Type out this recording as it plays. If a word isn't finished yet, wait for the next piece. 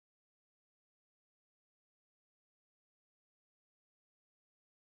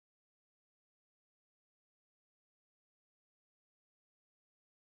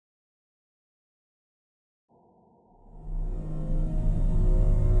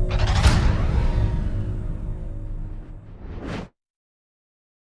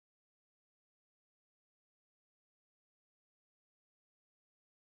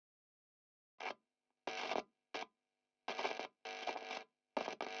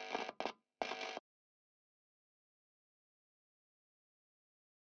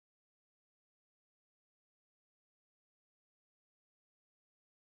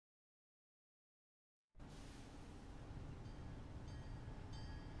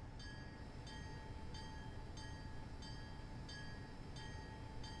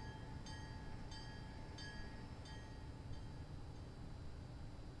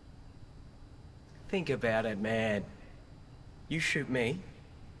Think about it, man. You shoot me,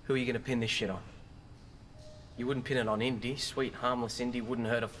 who are you gonna pin this shit on? You wouldn't pin it on Indy. Sweet, harmless Indy wouldn't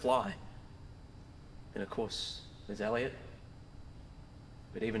hurt a fly. And of course, there's Elliot.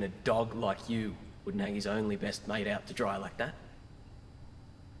 But even a dog like you wouldn't hang his only best mate out to dry like that.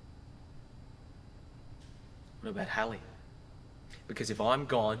 What about Hallie? Because if I'm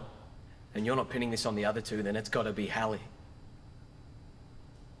gone, and you're not pinning this on the other two, then it's gotta be Hallie.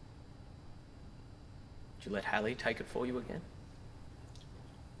 Would you let Hallie take it for you again?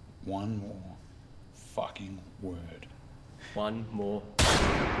 One more fucking word. One more.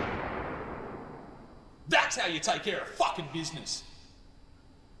 That's how you take care of fucking business.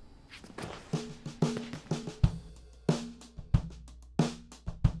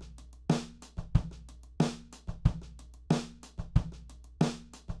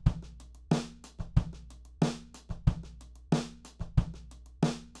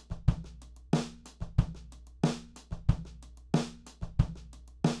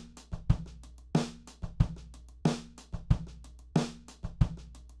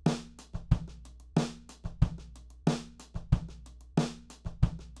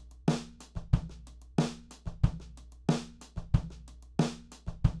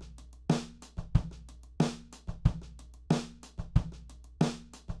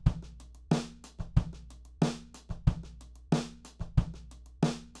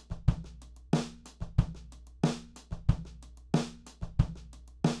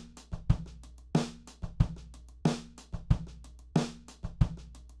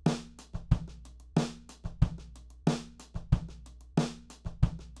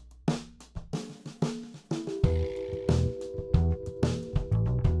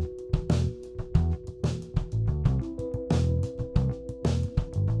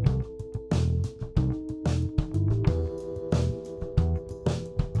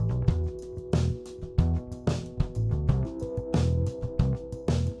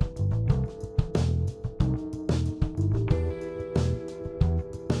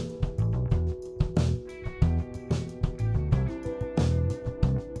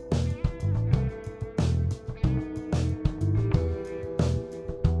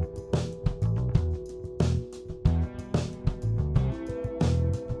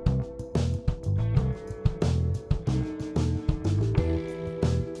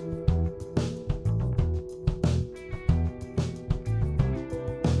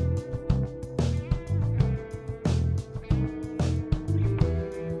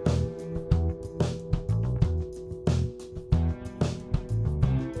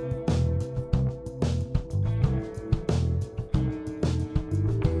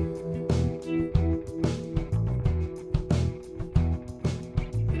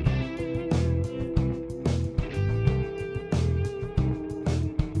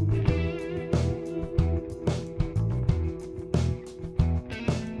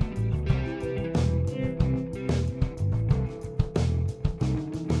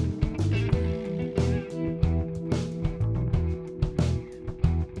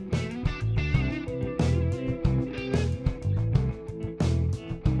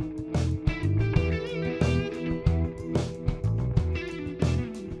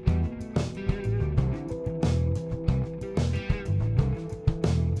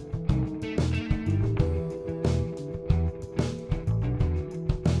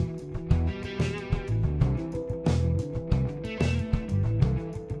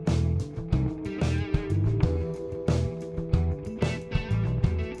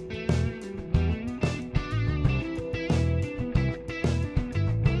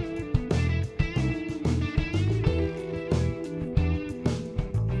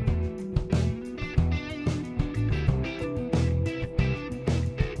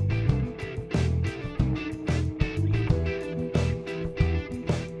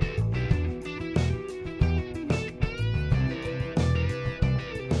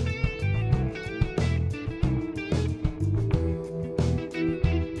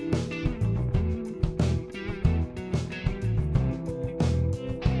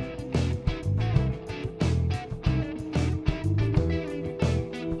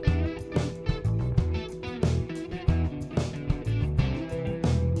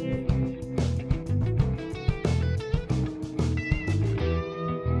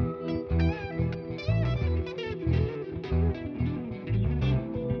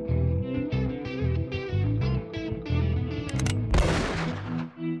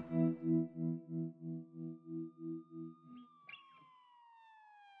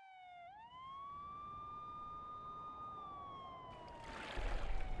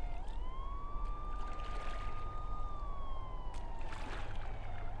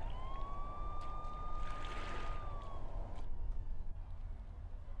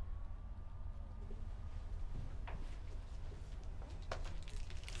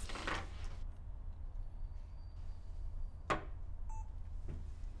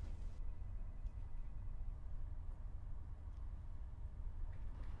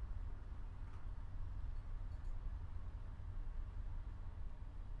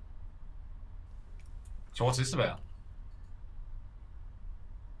 So what's this about?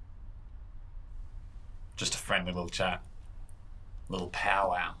 Just a friendly little chat. Little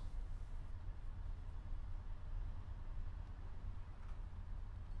powwow.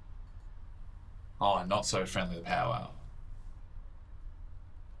 Oh, not so friendly the powwow.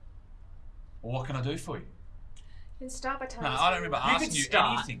 Well, what can I do for you? You can start by telling No, us. I don't remember You asking could you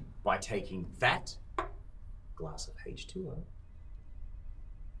start anything. by taking that glass of H2O.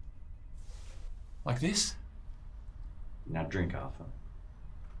 Like this? Now drink, Arthur.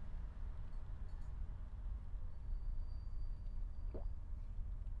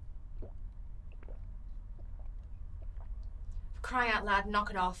 For crying out loud, knock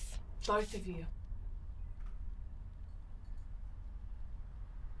it off. Both of you.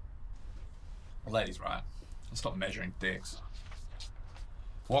 The lady's right. I'll stop measuring dicks.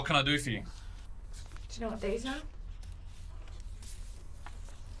 What can I do for you? Do you know what these are?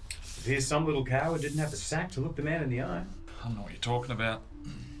 Here's some little coward didn't have the sack to look the man in the eye. I don't know what you're talking about.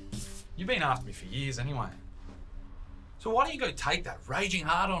 You've been after me for years anyway. So why don't you go take that raging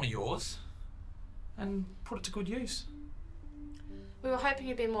hard on of yours and put it to good use? We were hoping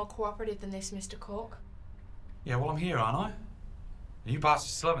you'd be more cooperative than this, Mr. Cork. Yeah, well, I'm here, aren't I? You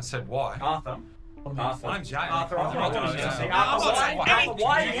bastards still haven't said why. Arthur. Arthur. My name's Jay. Arthur, I'm not doing this. Arthur,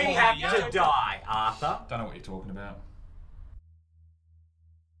 why did he have to die, Arthur? Don't know what you're talking about.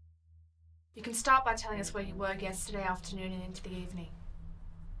 You can start by telling us where you were yesterday afternoon and into the evening.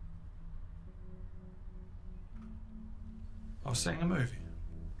 I was seeing a movie.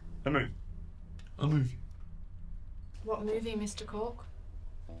 A movie. A movie. What movie, Mr. Cork?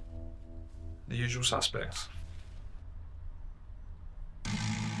 The Usual Suspects.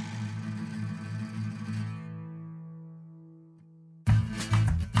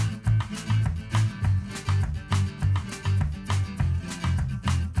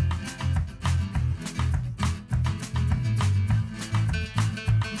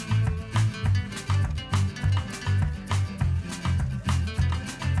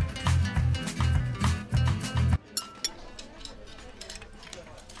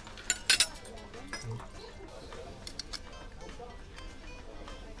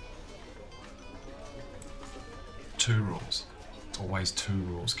 Two rules. It's always two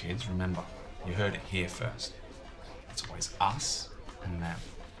rules, kids. Remember, you heard it here first. It's always us and them.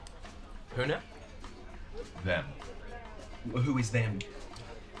 Who now? Them. Who is them?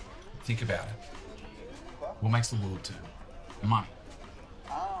 Think about it. What makes the world turn? Money.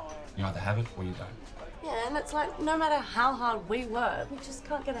 You either have it or you don't. Yeah, and it's like, no matter how hard we work, we just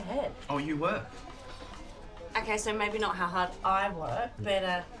can't get ahead. Oh, you were. Okay, so maybe not how hard I work, but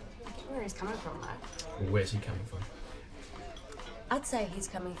I get where he's coming from, though. Where's he coming from? I'd say he's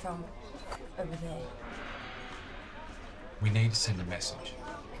coming from over there. We need to send a message.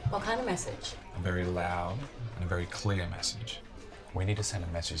 What kind of message? A very loud and a very clear message. We need to send a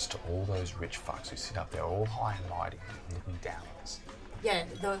message to all those rich fucks who sit up there all high and mighty looking down on us. Yeah,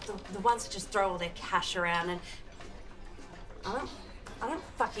 the ones that just throw all their cash around and... I don't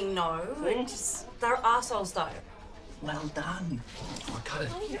fucking know. It's just, they're arseholes, though. Well done. I cut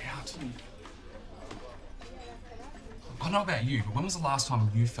it out. I don't know about you, but when was the last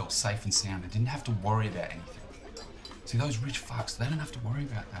time you felt safe and sound and didn't have to worry about anything? See, those rich fucks, they don't have to worry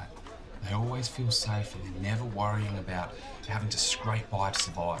about that. They always feel safe and they're never worrying about having to scrape by to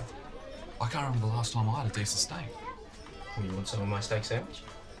survive. I can't remember the last time I had a decent steak. Well, you want some of my steak sandwich?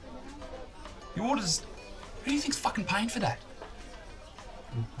 You orders... Who do you think's fucking paying for that?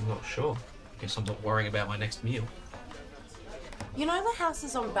 I'm not sure. Guess I'm not worrying about my next meal. You know the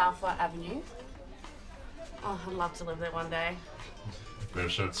houses on Balfour Avenue? Oh, I'd love to live there one day. Better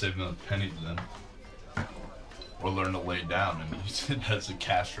start saving the pennies then. Or learn to lay down and use it as a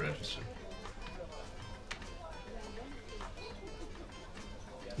cash register.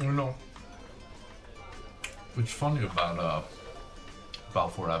 You know, it's funny about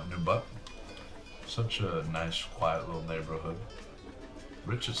Balfour Avenue, but such a nice, quiet little neighborhood.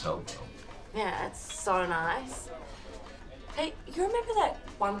 Rich as hell, though. Yeah, it's so nice. Hey, you remember that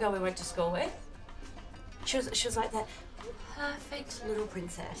one girl we went to school with? She was like that perfect little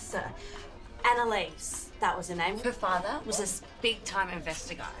princess. Annalise, that was her name. Her father was this big-time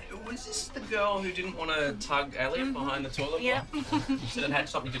investor guy. Was this the girl who didn't want to tug Elliot behind the toilet? Yep. You said it had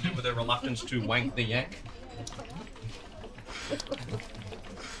something to do with her reluctance to wank the yank?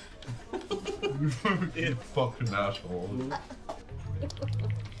 You fucking asshole.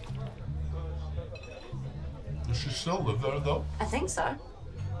 Does she still live there, though? I think so.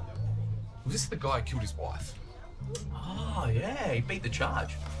 Was this the guy who killed his wife? Oh, yeah, he beat the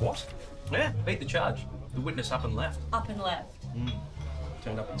charge. What? Yeah, beat the charge. The witness up and left. Up and left.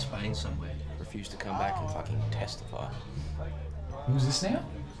 Turned up in Spain somewhere. refused to come back and fucking testify. Who's this now?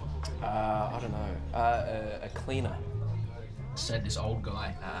 I don't know. A cleaner. Said this old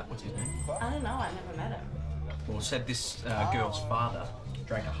guy, what's his name? I don't know, I never met him. Well, said this girl's father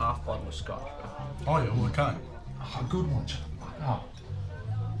drank a half bottle of scotch. Oh, yeah, well, okay. Oh, good one. Shut the fuck up.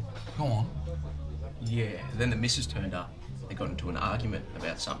 Go on. Yeah, then the missus turned up. They got into an argument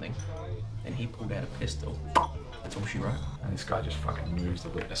about something, and he pulled out a pistol. That's all she wrote. And this guy just fucking moves the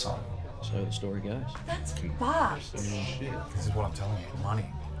witness on. So the story goes. That's fucked. This is what I'm telling you. Money.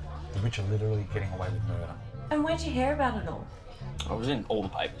 The rich are literally getting away with murder. And where'd you hear about it all? I was in all the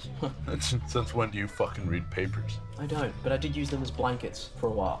papers. Since when do you fucking read papers? I don't, but I did use them as blankets for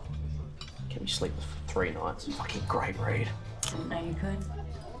a while. Kept me sleepless for 3 nights. Fucking great read. Didn't know you could.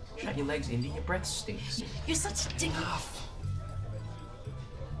 Shut your legs, Indy. Your breath stinks. You're such a dick.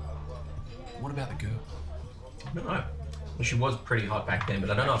 What about the girl? I don't know. Well, she was pretty hot back then, but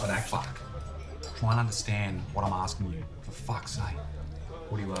I don't know if it actually... Try and understand what I'm asking you, for fuck's sake.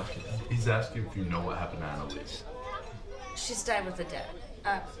 What are you asking? He's asking if you know what happened to Annalise. She stayed with her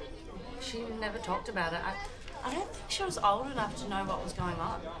dad. She never talked about it. I don't think she was old enough to know what was going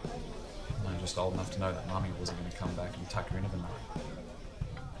on. I'm just old enough to know that Mummy wasn't going to come back and tuck her into the night.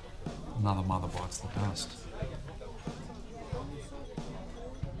 Another mother bites the dust.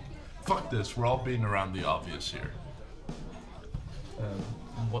 Fuck this, we're all beating around the obvious here.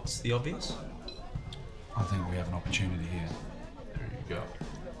 What's the obvious? I think we have an opportunity here There you go.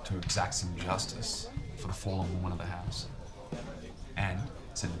 to exact some justice for the fallen woman of the house. And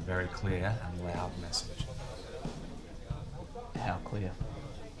send a very clear and loud message. How clear?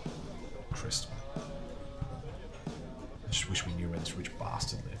 Crystal. I just wish we knew where this rich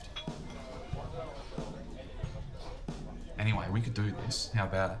bastard lived. Anyway, we could do this. How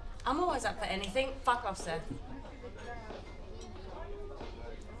about it? I'm always up for anything. Fuck off, Seth.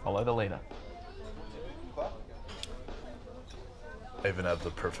 Follow the leader. I even have the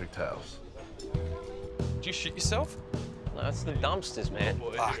perfect house. Did you shit yourself? No, it's the dumpsters, man.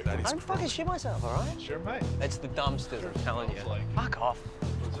 Fuck, that I is don't fucking shit myself, all right? Sure, mate. It's the dumpsters, I'm telling you. Fuck off.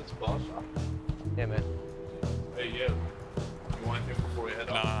 Was it boss? Yeah, man. Hey, yeah. You want anything before we head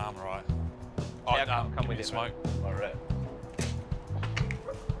No, off? I'm alright. Yeah, come give with me a it, smoke. All right.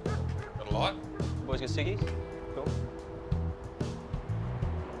 Got a light? Boys got ciggies? Cool.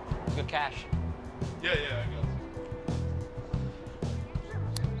 You got cash? Yeah, I got it.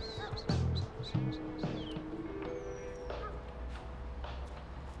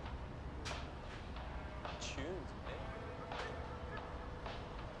 Tunes, man.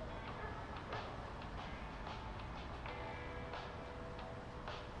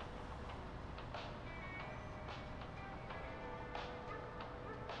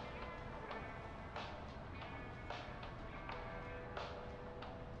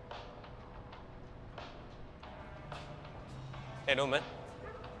 Hey, no, man.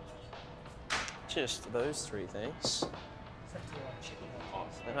 Just those 3 things.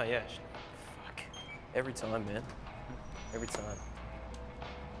 Oh, yeah. Fuck. Every time, man. Every time.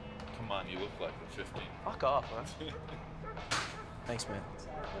 Come on, you look like you're 15. Fuck off, man. Thanks, man.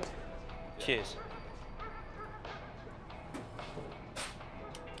 Cheers.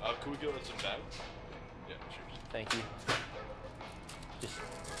 Can we go to some bags? Yeah, cheers. Thank you. Just...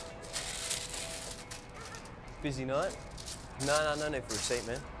 Busy night? No need for a receipt,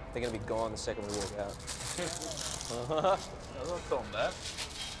 man. They're gonna be gone the second we walk out. I'm not telling that.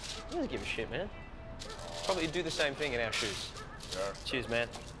 He doesn't give a shit, man. Probably do the same thing in our shoes. Sure. Cheers, man.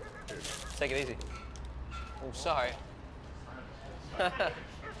 Cheers. Take it easy. Oh, sorry. You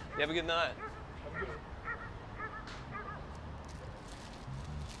have a good night.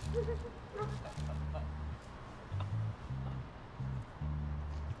 You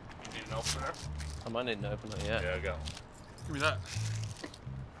need an opener? I might need an opener, yeah. Yeah, I got one. Give me that.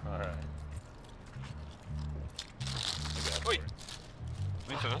 All right. Wait.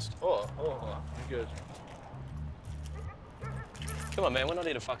 Me first. Oh, you good. Come on, man. We're not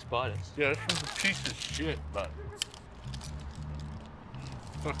here to fuck spiders. Yeah, this one's a piece of shit, but...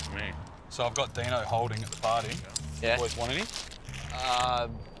 Fuck me. So I've got Dino holding at the party. Yeah? Boys want any?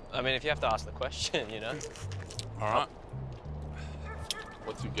 I mean, if you have to ask the question, you know. All right.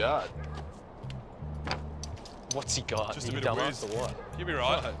 What's he got? What's he got? Just Are a you bit of dumbass whiz. or what? You'll be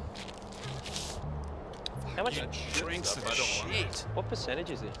right. How much Drinks stuff, and I don't want shit. What percentage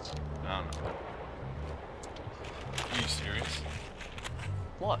is it? I don't know. Are you serious?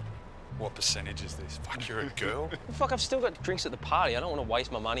 What? What percentage is this? Fuck, you're a girl? Well, fuck, I've still got drinks at the party. I don't want to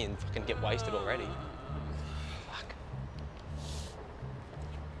waste my money and fucking get wasted already. Fuck.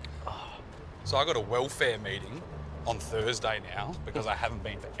 So I got a welfare meeting on Thursday now because I haven't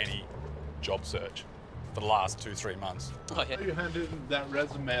been for any job search for the last 2-3 months. Oh, yeah. You handed in that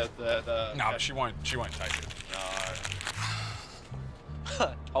resume at that. No, but she won't take it.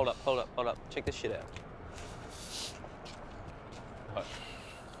 No. Hold up. Check this shit out. What?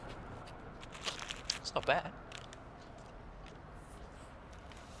 It's not bad.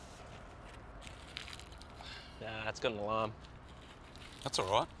 Nah, it's got an alarm. That's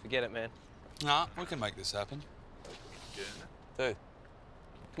all right. Forget it, man. Nah, we can make this happen. Dude.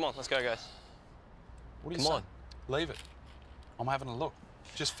 Come on, let's go, guys. What do you Come say? on. Leave it. I'm having a look.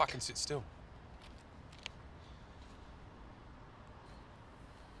 Just fucking sit still.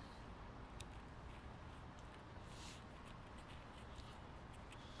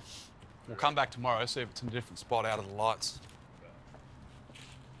 We'll come back tomorrow, see if it's in a different spot out of the lights.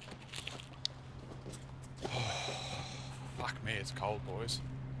 Fuck me, it's cold, boys.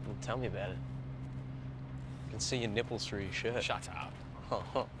 Well, tell me about it. I can see your nipples through your shirt. Shut up.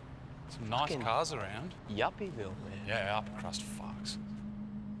 Oh, Some nice Fucking cars around. Yuppieville, man. Yeah, upper crust fucks.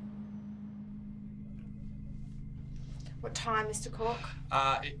 What time, Mr. Cork?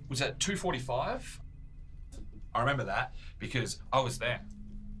 It was at 2:45. I remember that because I was there.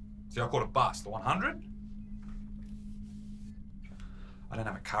 See, I caught a bus, the 100. I don't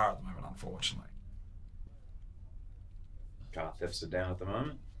have a car at the moment, unfortunately. Car thefts are down at the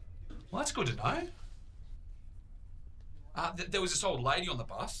moment. Well, that's good to know. There was this old lady on the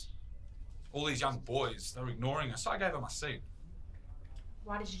bus. All these young boys, they were ignoring us, so I gave her my seat.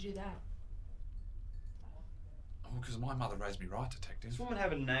 Why did you do that? Oh, because my mother raised me right, detective. Does this woman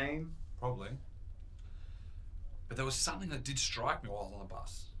have a name? Probably. But there was something that did strike me while I was on the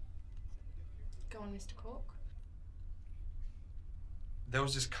bus. Go on, Mr. Cork. There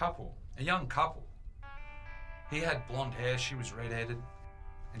was this couple, a young couple. He had blonde hair, she was red-headed,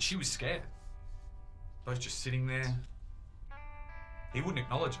 and she was scared. Both just sitting there. He wouldn't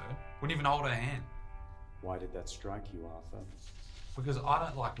acknowledge her, wouldn't even hold her hand. Why did that strike you, Arthur? Because I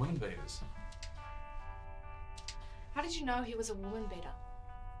don't like women beaters. How did you know he was a woman beater?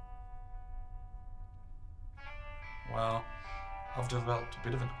 Well, I've developed a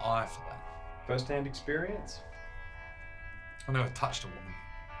bit of an eye for that. First-hand experience? I never touched a woman.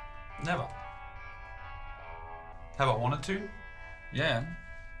 Never. Have I wanted to? Yeah.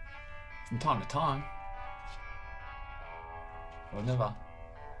 From time to time. But never.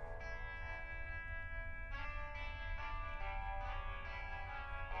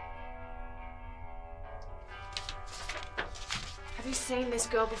 Have you seen this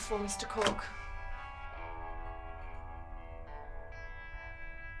girl before, Mr. Cork?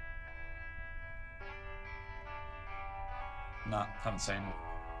 Nah, haven't seen her.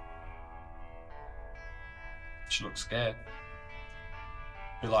 She looks scared.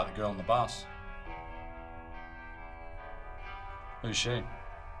 A bit like the girl on the bus. Who's she?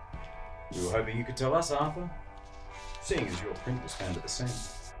 We were hoping you could tell us, Arthur. Seeing as your print was found at the scene.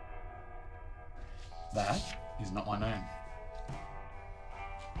 That is not my name.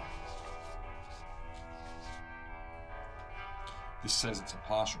 This says it's a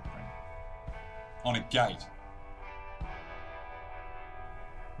partial print. On a gate.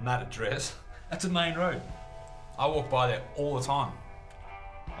 And that address, that's a main road. I walk by there all the time.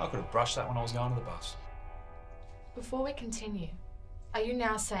 I could have brushed that when I was going to the bus. Before we continue, are you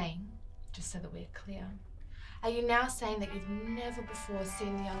now saying, just so that we're clear, are you now saying that you've never before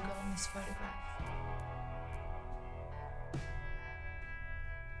seen the young girl in this photograph?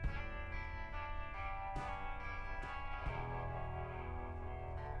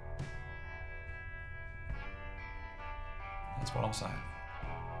 That's what I'm saying.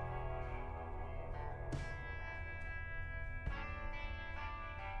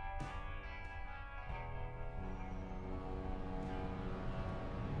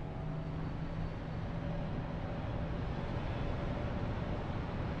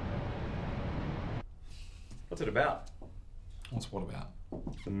 What's it about? What's what about?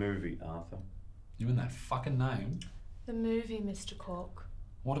 The movie, Arthur. You and that fucking name? The movie, Mr. Cork.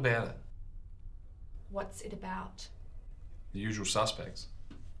 What about it? What's it about? The Usual Suspects.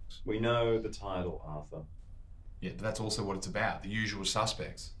 We know the title, Arthur. Yeah, but that's also what it's about. The usual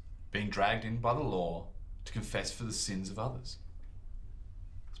suspects. Being dragged in by the law to confess for the sins of others.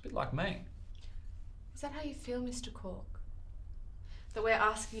 It's a bit like me. Is that how you feel, Mr. Cork? That we're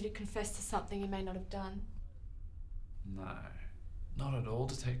asking you to confess to something you may not have done? No, not at all,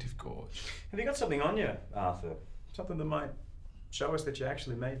 Detective Gorge. Have you got something on you, Arthur? Something that might show us that you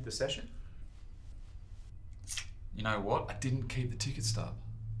actually made the session? You know what? I didn't keep the ticket stub.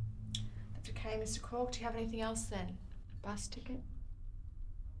 That's okay, Mr. Cork. Do you have anything else then? Bus ticket?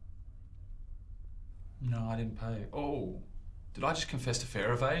 No, I didn't pay. Oh, did I just confess to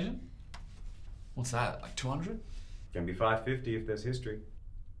fare evasion? What's that, like 200? Can be 550 if there's history.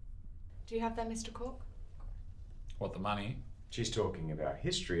 Do you have that, Mr. Cork? What, the money? She's talking about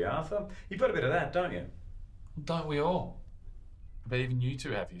history, Arthur. You've got a bit of that, don't you? Well, don't we all? I bet even you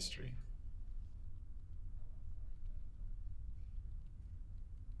two have history.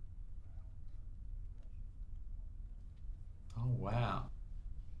 Oh, wow.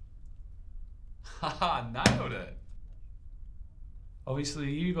 Haha, nailed it. Obviously,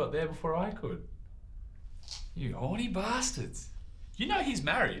 you got there before I could. You horny bastards. You know he's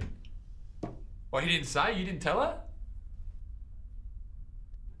married. Well, he didn't say? You didn't tell her?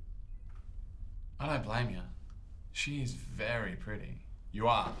 I don't blame you. She is very pretty. You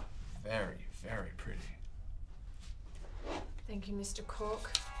are very, very pretty. Thank you, Mr.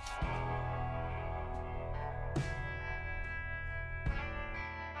 Cork.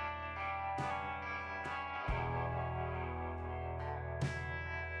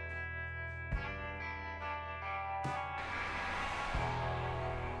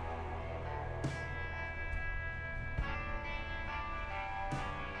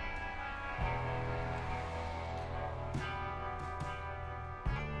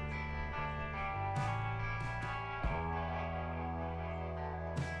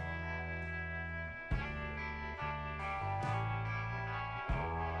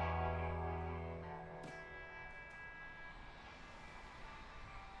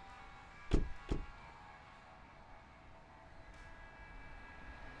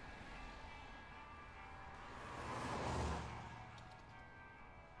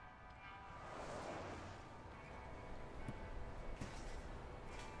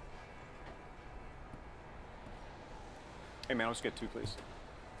 Hey man, I'll just get two, please.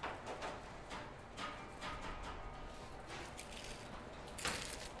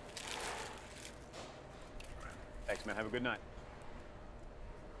 Thanks, man. Have a good night.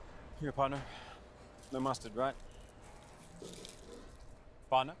 Here, partner. No mustard, right?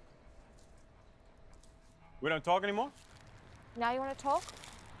 Partner? We don't talk anymore? Now you want to talk?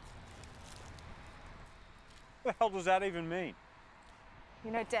 What the hell does that even mean?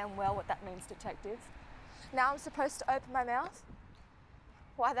 You know damn well what that means, detective. Now I'm supposed to open my mouth?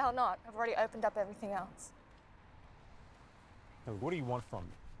 Why the hell not? I've already opened up everything else. Hey, what do you want from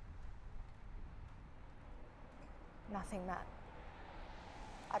me? Nothing, Matt.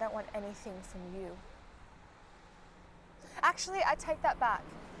 I don't want anything from you. Actually, I take that back.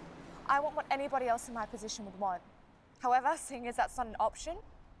 I want what anybody else in my position would want. However, seeing as that's not an option,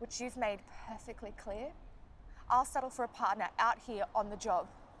 which you've made perfectly clear, I'll settle for a partner out here on the job.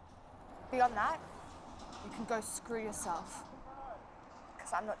 Beyond that, you can go screw yourself.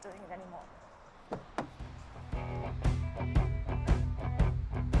 Because I'm not doing it anymore.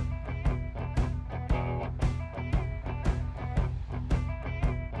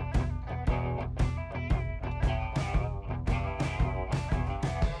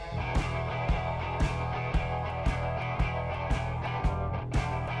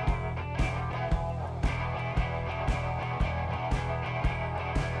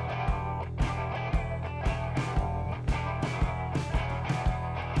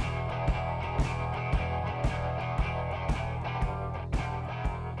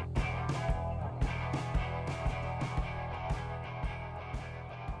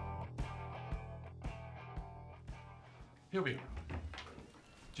 He'll be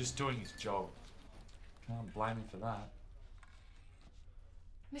just doing his job. Can't blame him for that.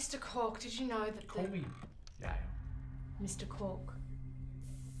 Mr. Cork, did you know that Call me Yale. Mr. Cork,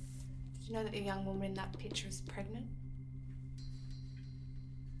 did you know that a young woman in that picture is pregnant?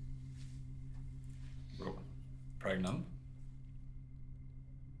 Pregnant?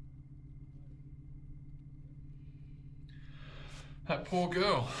 That poor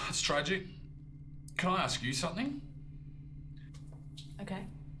girl. It's tragic. Can I ask you something? Okay.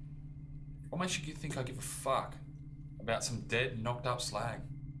 What makes you think I give a fuck about some dead, knocked up slag?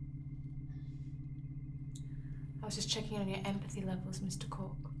 I was just checking on your empathy levels, Mr.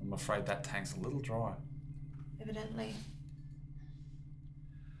 Cork. I'm afraid that tank's a little dry. Evidently.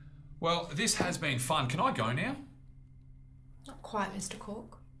 Well, this has been fun. Can I go now? Not quite, Mr.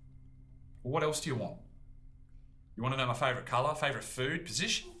 Cork. Well, what else do you want? You want to know my favourite colour, favourite food,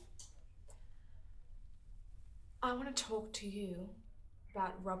 position? I want to talk to you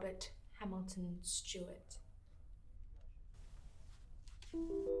about Robert Hamilton Stewart.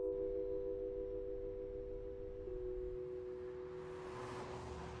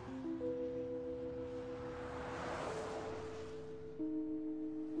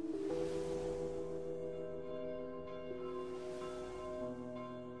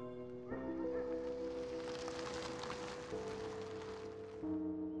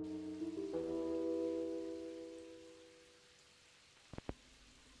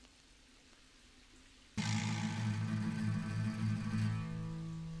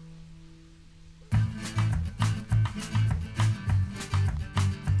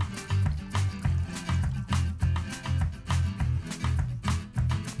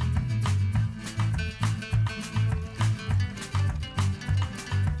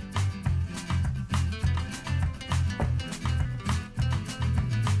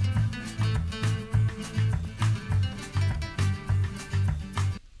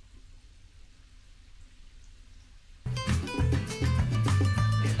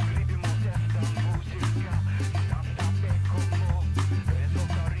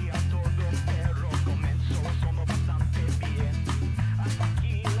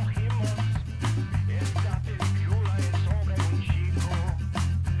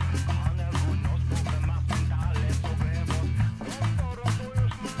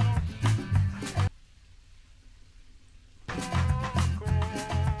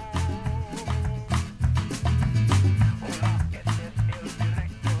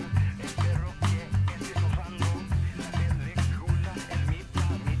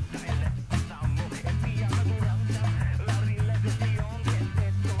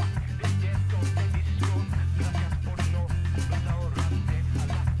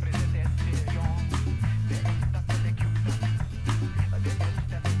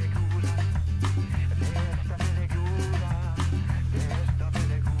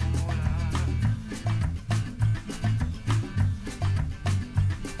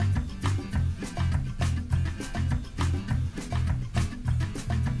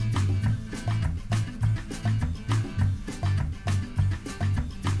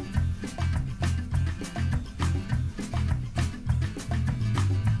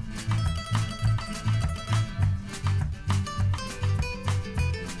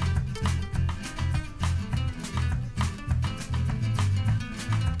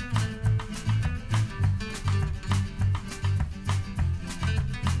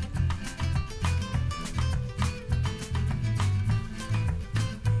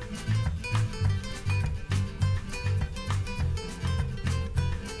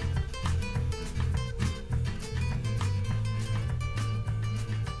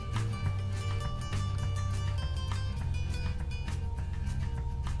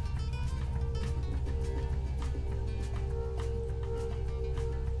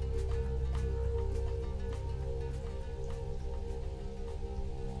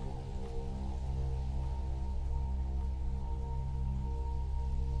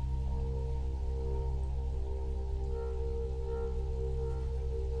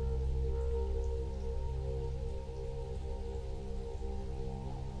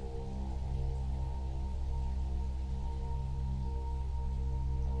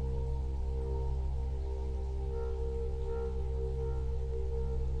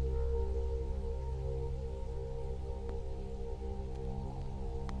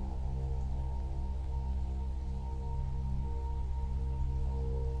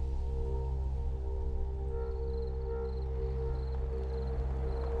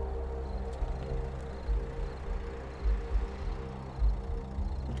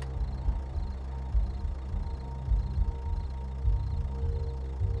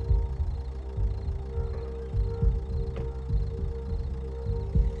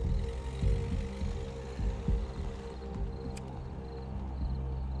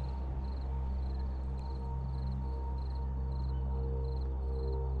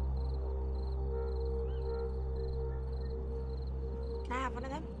 have one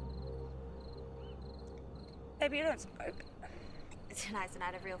of them? Baby, you don't smoke. Tonight's a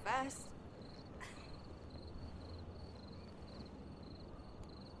night of real first.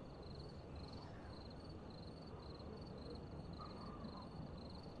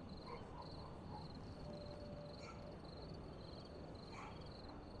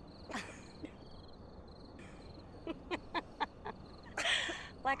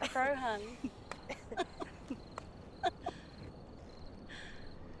 Like a pro, hun.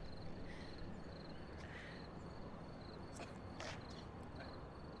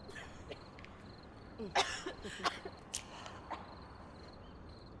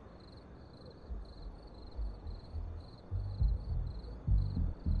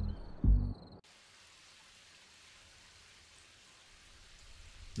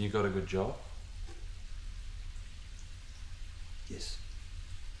 You got a good job? Yes.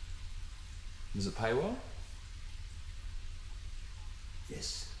 Does it pay well?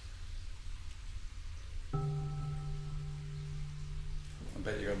 Yes. I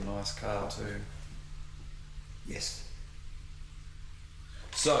bet you got a nice car too. Yes.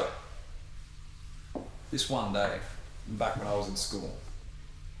 So, this one day, back when I was in school,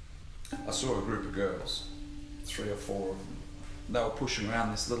 I saw a group of girls, 3 or 4 of them. They were pushing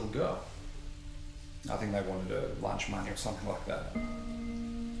around this little girl. I think they wanted her lunch money or something like that.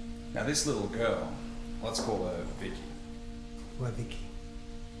 Now this little girl, let's call her Vicky. Why Vicky?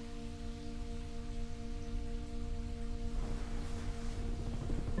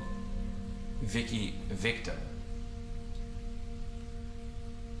 Vicky Victor.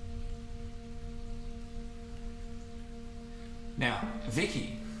 Now,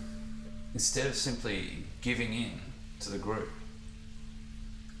 Vicky, instead of simply giving in to the group,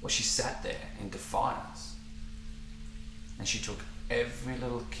 well, she sat there in defiance and she took every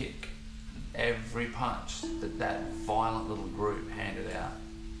little kick, every punch that that violent little group handed out.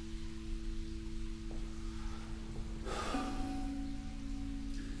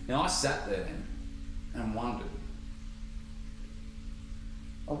 Now I sat there and wondered,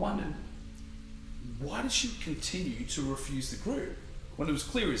 why did she continue to refuse the group when it was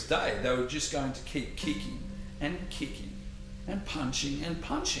clear as day they were just going to keep kicking and kicking and punching and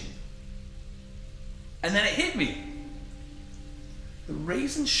punching? And then it hit me. The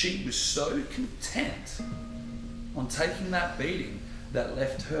reason she was so content on taking that beating that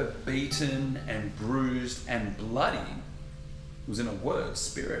left her beaten and bruised and bloody was, in a word,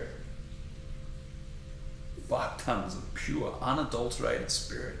 spirit. 5 tons of pure, unadulterated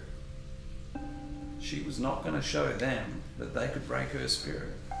spirit. She was not going to show them that they could break her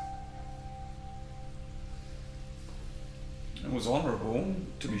spirit. It was honourable,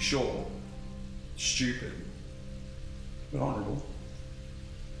 to be sure. Stupid, but honourable.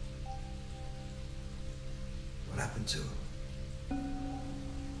 What happened to her?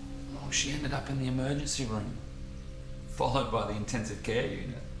 Oh, she ended up in the emergency room, followed by the intensive care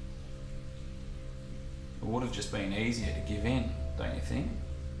unit. It would have just been easier to give in, don't you think?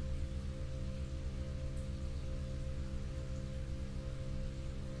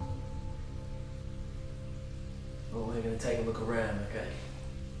 Well, we're going to take a look around, okay?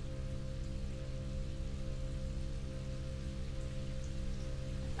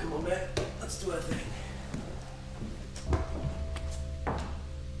 Come on, man. Let's do our thing.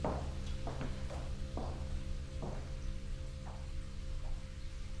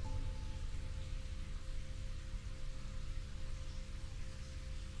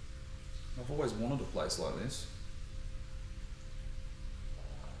 I've always wanted a place like this.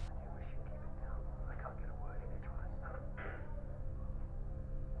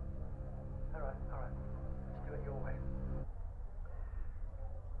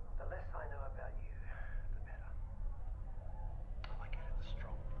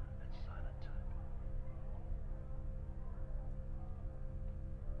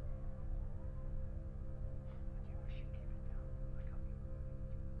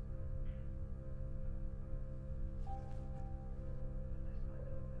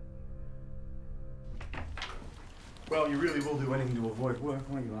 Well, you really will do anything to avoid work,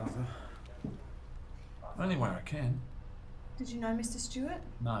 won't you, Arthur? Only where I can. Did you know Mr. Stewart?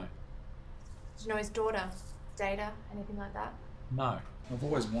 No. Did you know his daughter, Data, anything like that? No. I've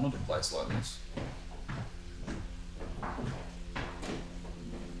always wanted a place like this.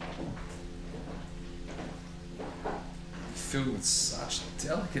 Filled with such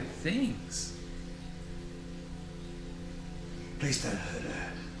delicate things. Please don't hurt her.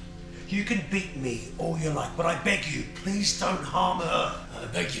 You can beat me all you like, but I beg you, please don't harm her. I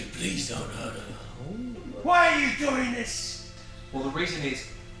beg you, please don't hurt her. Why are you doing this? Well, the reason is...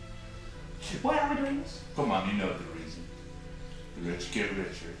 Why are we doing this? Come on, you know the reason. The rich get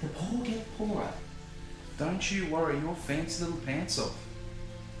richer. The poor get poorer. Don't you worry your fancy little pants off.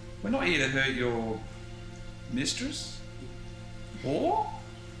 We're not here to hurt your mistress or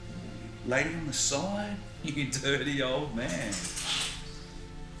lady on the side, you dirty old man.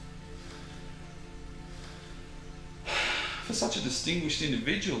 For such a distinguished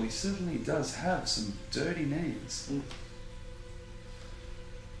individual, he certainly does have some dirty needs.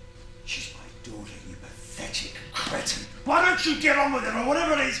 She's my daughter, you pathetic cretin. Why don't you get on with it, or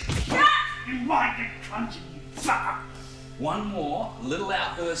whatever it is? You mind get cunty, you fucker. One more little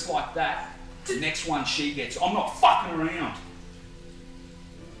outburst like that, the next one she gets. I'm not fucking around.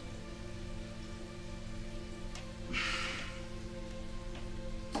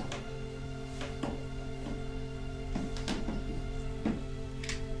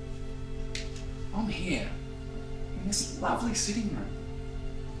 I'm here in this lovely sitting room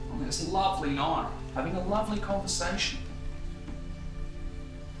on this lovely night, having a lovely conversation.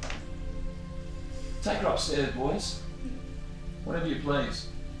 Take her upstairs, boys. Whatever you please.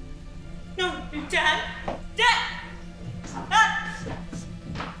 No, Dad! Dad! Ah!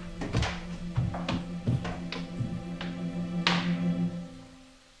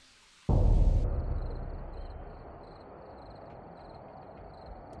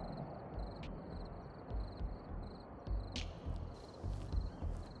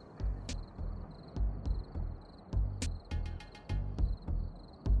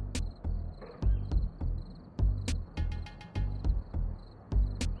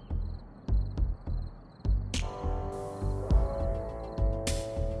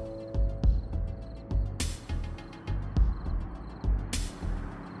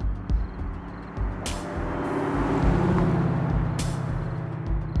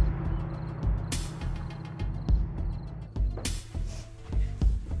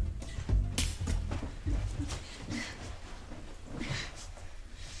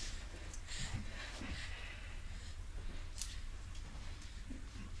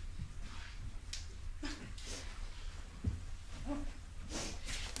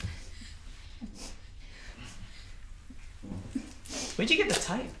 Where'd you get the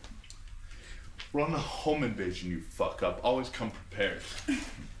tape? We're on a home invasion, you fuck up. Always come prepared.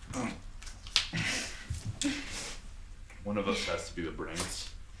 One of us has to be the brains.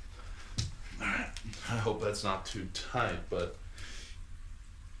 Alright. I hope that's not too tight, but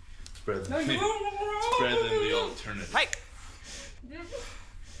it's better than the alternative. Hey!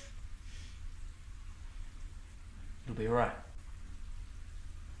 It'll be alright.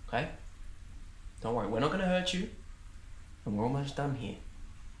 Okay? Don't worry, we're not gonna hurt you. And we're almost done here.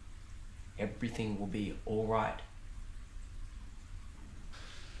 Everything will be alright.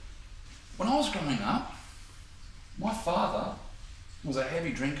 When I was growing up, my father was a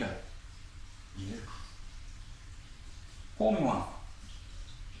heavy drinker. Yeah. Pour me one.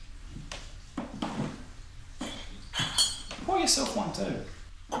 Pour yourself one too.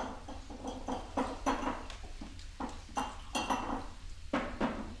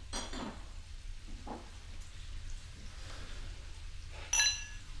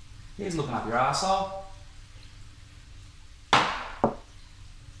 He's looking up your arsehole.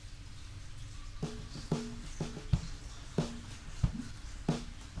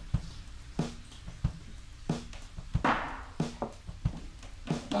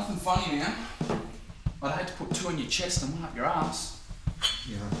 Nothing funny now. I'd hate to put two on your chest and one up your ass.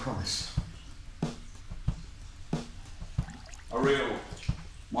 Yeah, I promise. A real,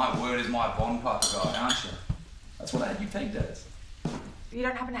 my word is my bond type of guy, aren't you? That's what I had you pegged as. You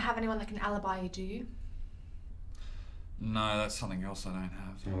don't happen to have anyone that can alibi you, do you? No, that's something else I don't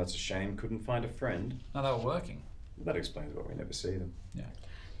have. Well, that's a shame. Couldn't find a friend. No, they were working. Well, that explains why we never see them. Yeah.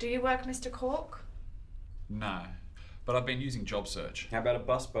 Do you work, Mr. Cork? No, but I've been using job search. How about a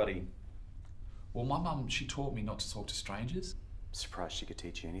bus buddy? Well, my mum, she taught me not to talk to strangers. Surprised she could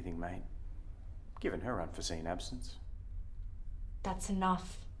teach you anything, mate. Given her unforeseen absence. That's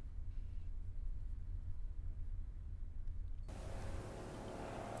enough.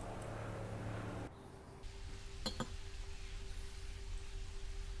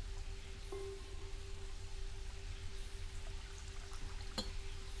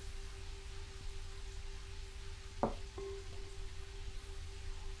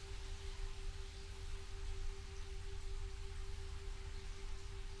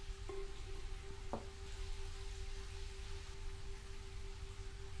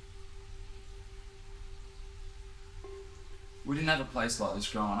 We didn't have a place like this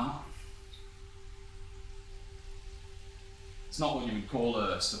growing up. It's not what you would call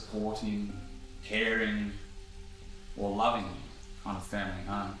a supporting, caring, or loving kind of family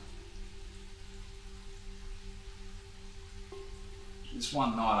home. This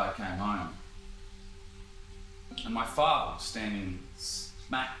one night I came home, and my father was standing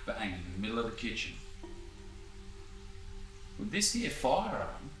smack bang in the middle of the kitchen with this here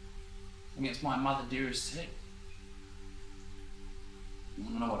firearm against my mother dearest's head. You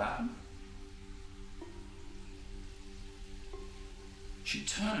wanna know what happened? She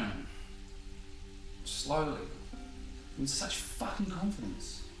turned, slowly, with such fucking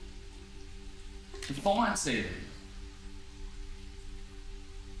confidence. Defiance even.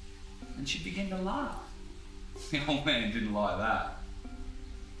 And she began to laugh. The old man didn't like that.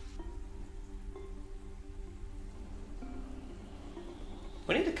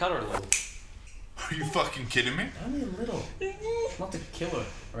 We need to cut her a little. Are you fucking kidding me? Only a little. Not to kill her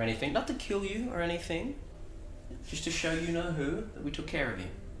or anything. Not to kill you or anything. Just to show you know who that we took care of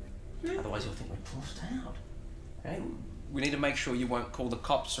you. Otherwise you'll think we're puffed out. Okay? We need to make sure you won't call the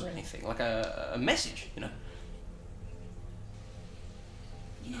cops or anything. Like a message, you know.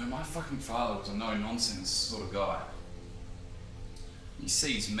 You know, my fucking father was a no-nonsense sort of guy. He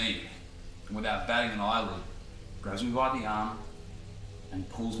sees me, and without batting an eyelid, grabs me by the arm and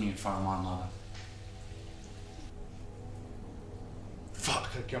pulls me in front of my mother. Fuck,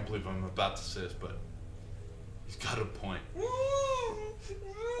 I can't believe I'm about to say this, but he's got a point.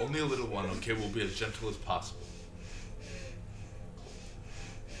 Only a little one, okay? We'll be as gentle as possible.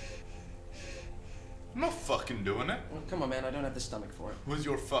 I'm not fucking doing it. Well, come on, man, I don't have the stomach for it. What was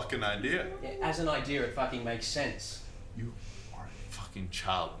your fucking idea? Yeah, as an idea, it fucking makes sense. You are a fucking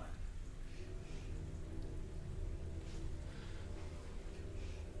child, man.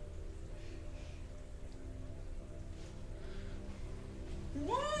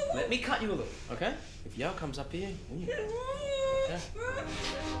 Let me cut you a little, okay? If Yao comes up here, okay?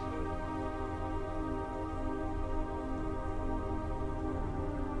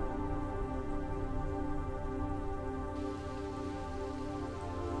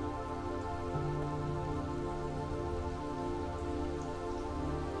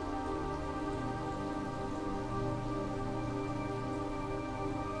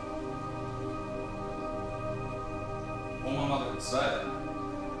 All my mother could say.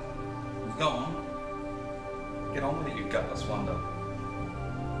 Go on. Get on with it, you gutless wonder.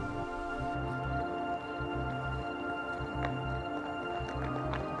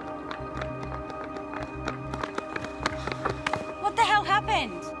 What the hell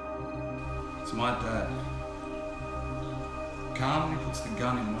happened? It's my dad. Calmly puts the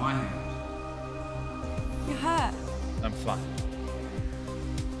gun in my hand. You're hurt. I'm fine.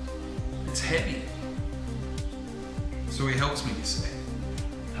 It's heavy. So he helps me, you see.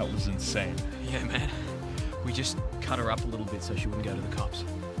 That was insane. Yeah, man. We just cut her up a little bit so she wouldn't go to the cops.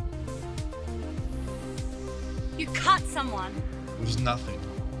 You cut someone. It was nothing.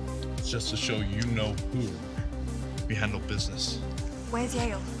 It's just to show you know who. We handle business. Where's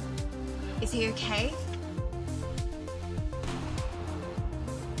Yale? Is he okay?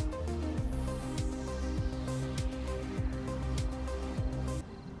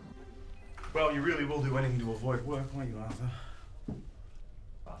 Well, you really will do anything to avoid work, won't you, Arthur?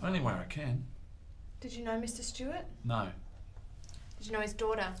 Anywhere I can. Did you know Mr. Stewart? No. Did you know his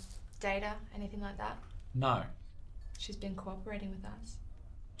daughter, Data, anything like that? No. She's been cooperating with us.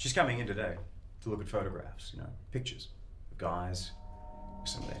 She's coming in today to look at photographs, you know, pictures of guys,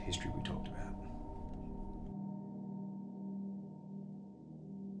 some of that history we talked about.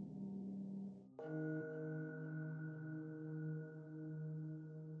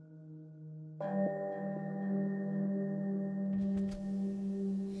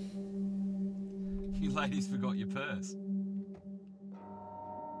 You ladies forgot your purse.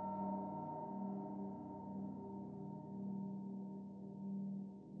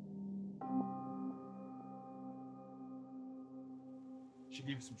 Should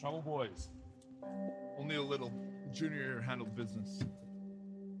give you some trouble, boys. Only a little. Junior here handled business.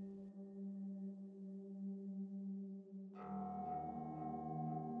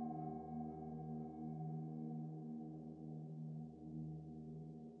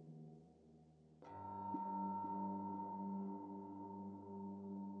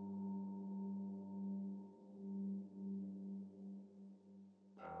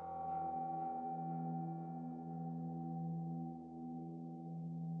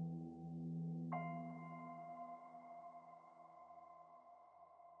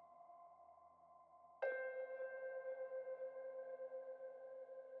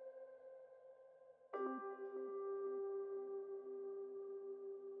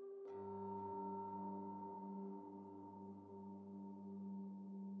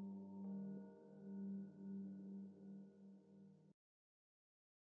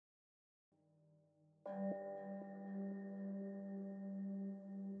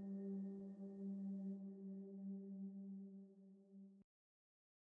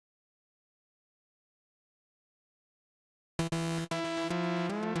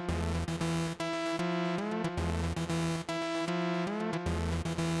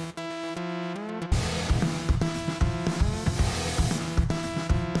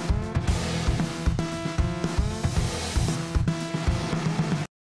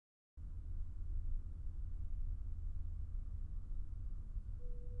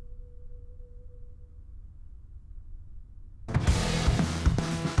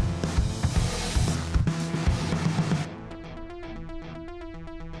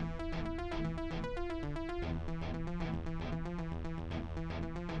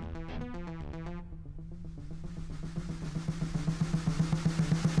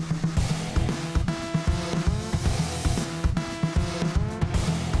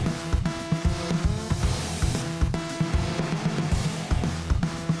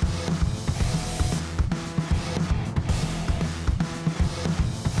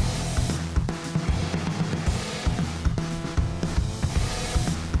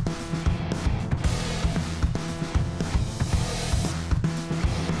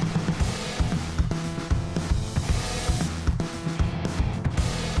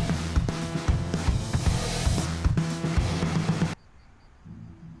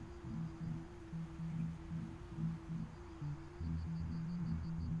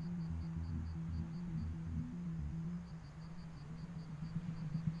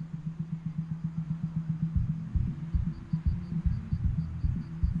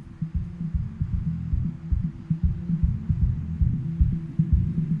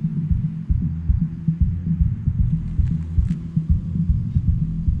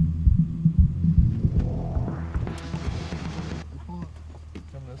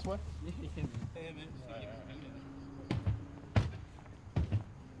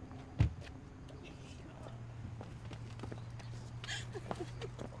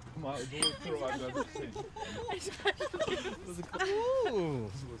 Smile, the most throw I've ever seen.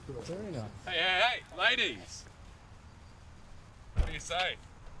 Ooh, very nice. Hey, ladies! What do you say?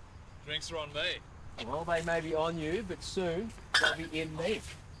 Drinks are on me. Well, they may be on you, but soon they'll be in me.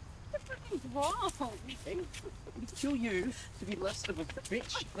 What's wrong? It would kill you to be less of a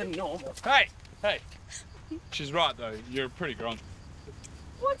bitch than normal. Hey! She's right, though. You're pretty groggy.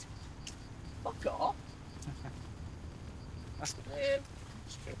 What? Fuck off. Man.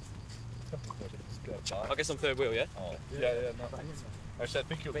 I guess I'm third wheel, yeah? Oh, yeah, no. Actually, I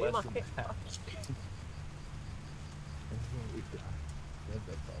think you're less than that.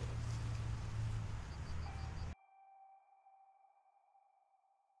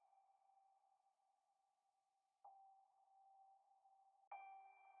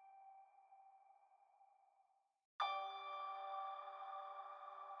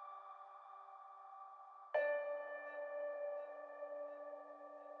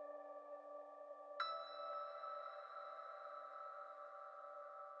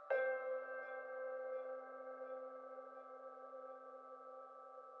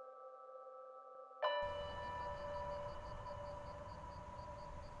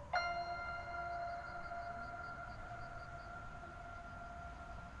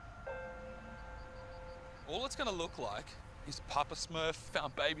 All it's gonna look like is Papa Smurf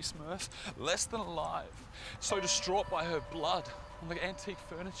found baby Smurf less than alive. So distraught by her blood on the antique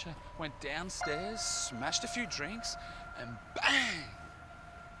furniture, went downstairs, smashed a few drinks, and bang!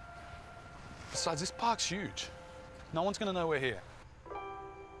 Besides, this park's huge. No one's gonna know we're here.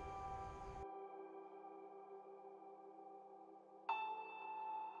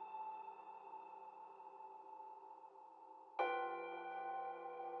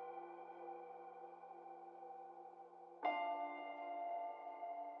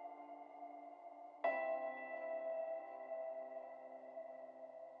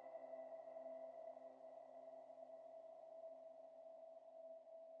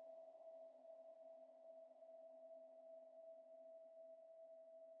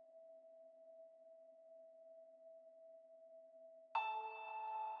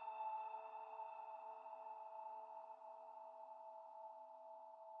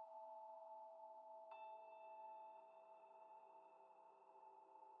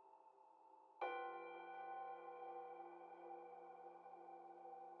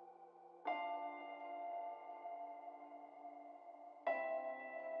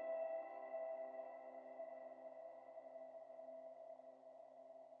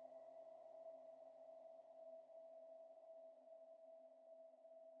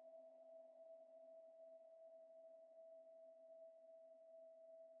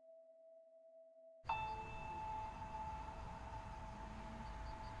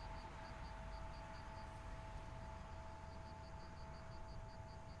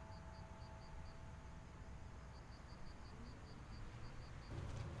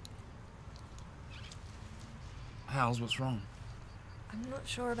 Hals, what's wrong? I'm not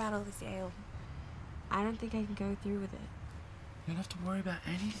sure about all this ale. I don't think I can go through with it. You don't have to worry about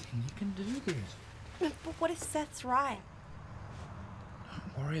anything. You can do this. But what if Seth's right?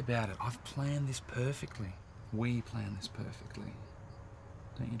 Don't worry about it. I've planned this perfectly. We planned this perfectly.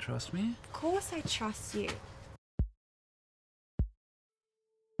 Don't you trust me? Of course I trust you.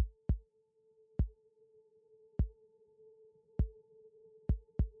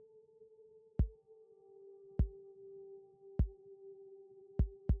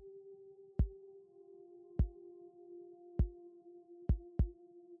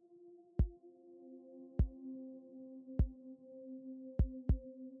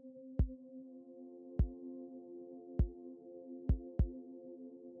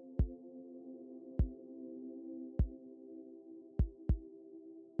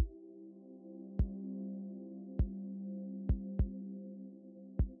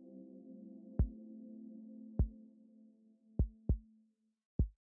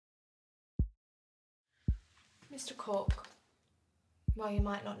 Mr. Cork, while you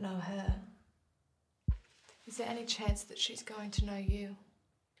might not know her, is there any chance that she's going to know you?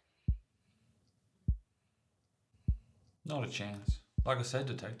 Not a chance. Like I said,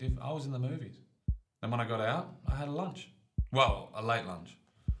 Detective, I was in the movies. Then when I got out, I had a lunch. Well, a late lunch.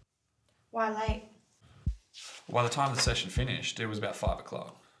 Why late? By the time the session finished, it was about 5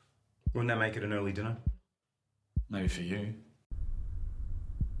 o'clock. Wouldn't that make it an early dinner? Maybe for you.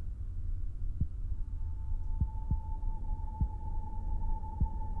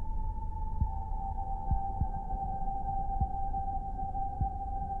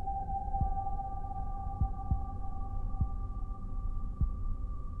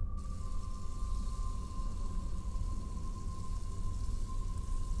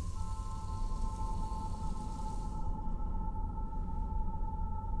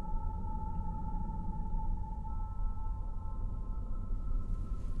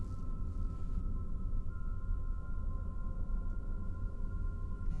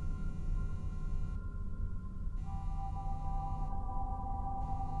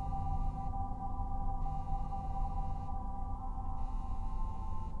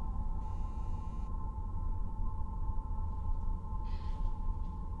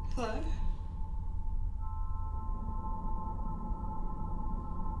 Hello?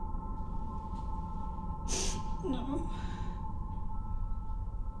 No.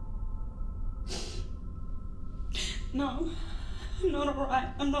 No. I'm not alright.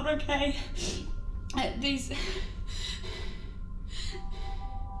 I'm not okay. These...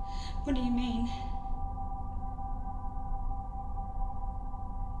 What do you mean?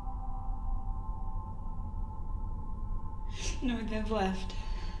 No, they've left.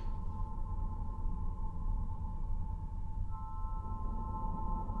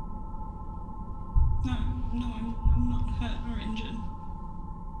 No, I'm not hurt or injured.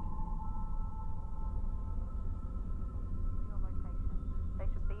 They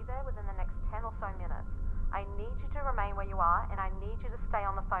should be there within the next 10 or so minutes. I need you to remain where you are, and I need you to stay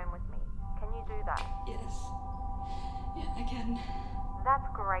on the phone with me. Can you do that? Yes. Yeah, I can. That's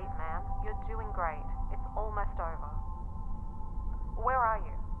great, ma'am. You're doing great. It's almost over. Where are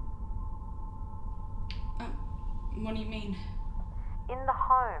you? What do you mean? In the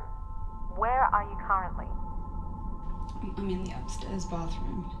home. Where are you currently? I'm in the upstairs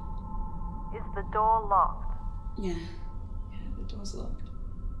bathroom. Is the door locked? Yeah. Yeah, the door's locked.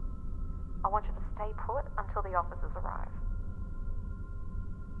 I want you to stay put until the officers arrive.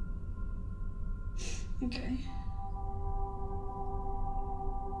 Okay.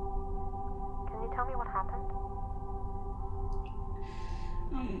 Can you tell me what happened?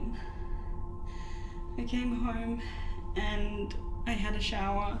 I came home and I had a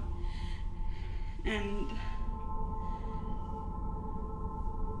shower and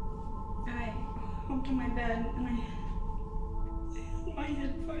I hopped on my bed and I had my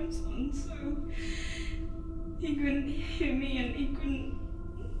headphones on so he couldn't hear me and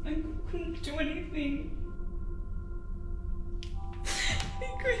I couldn't do anything. He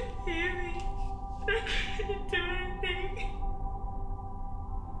couldn't hear me. I couldn't do anything.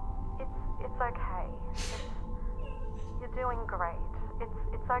 It's okay. You're doing great.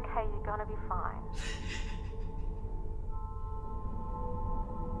 It's okay. You're gonna be fine.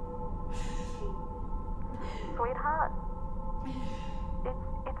 Sweetheart,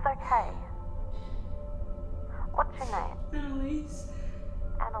 it's okay. What's your name? Annalise.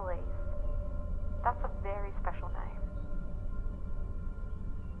 Annalise. That's a very special name.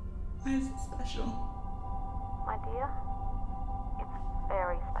 Why is it special? My dear, it's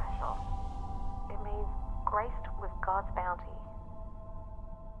very special. It means graced with God's bounty.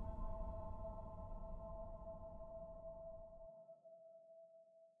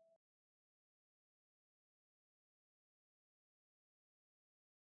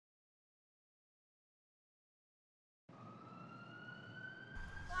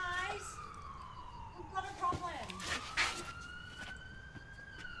 Guys, we've got a problem.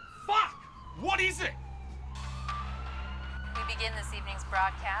 Fuck! What is it? We begin this evening's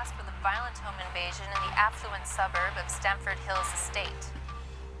broadcast with a violent home invasion in the affluent suburb of Stamford Hills Estate.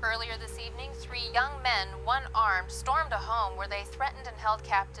 Earlier this evening, 3 young men, one armed, stormed a home where they threatened and held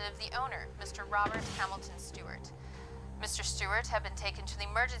captive the owner, Mr. Robert Hamilton Stewart. Mr. Stewart had been taken to the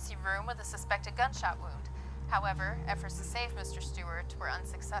emergency room with a suspected gunshot wound. However, efforts to save Mr. Stewart were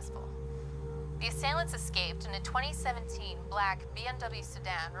unsuccessful. The assailants escaped in a 2017 black BMW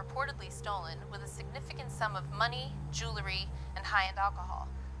sedan reportedly stolen with a significant sum of money, jewelry, and high-end alcohol.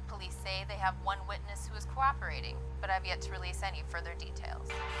 Police say they have one witness who is cooperating, but have yet to release any further details.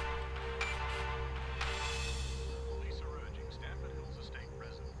 Police are urging Stamford Hills Estate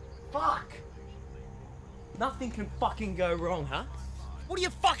residents. Fuck! Nothing can fucking go wrong, huh? What do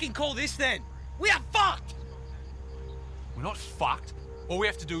you fucking call this then? We are fucked! We're not fucked. All we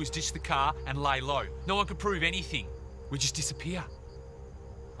have to do is ditch the car and lay low. No one can prove anything. We just disappear.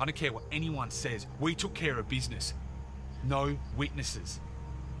 I don't care what anyone says. We took care of business. No witnesses.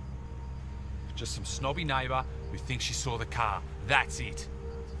 Just some snobby neighbour who thinks she saw the car. That's it.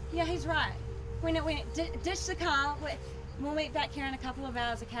 Yeah, he's right. We ditch the car. We'll meet back here in a couple of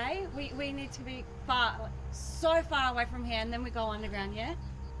hours, okay? We need to be so far away from here, and then we go underground, yeah?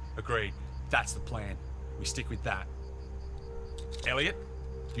 Agreed. That's the plan. We stick with that. Elliot,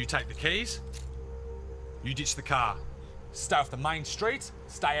 you take the keys. You ditch the car. Stay off the main streets.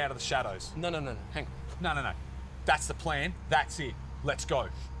 Stay out of the shadows. No. Hang on. No. That's the plan. That's it. Let's go.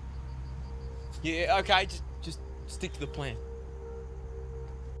 Yeah, okay, just stick to the plan.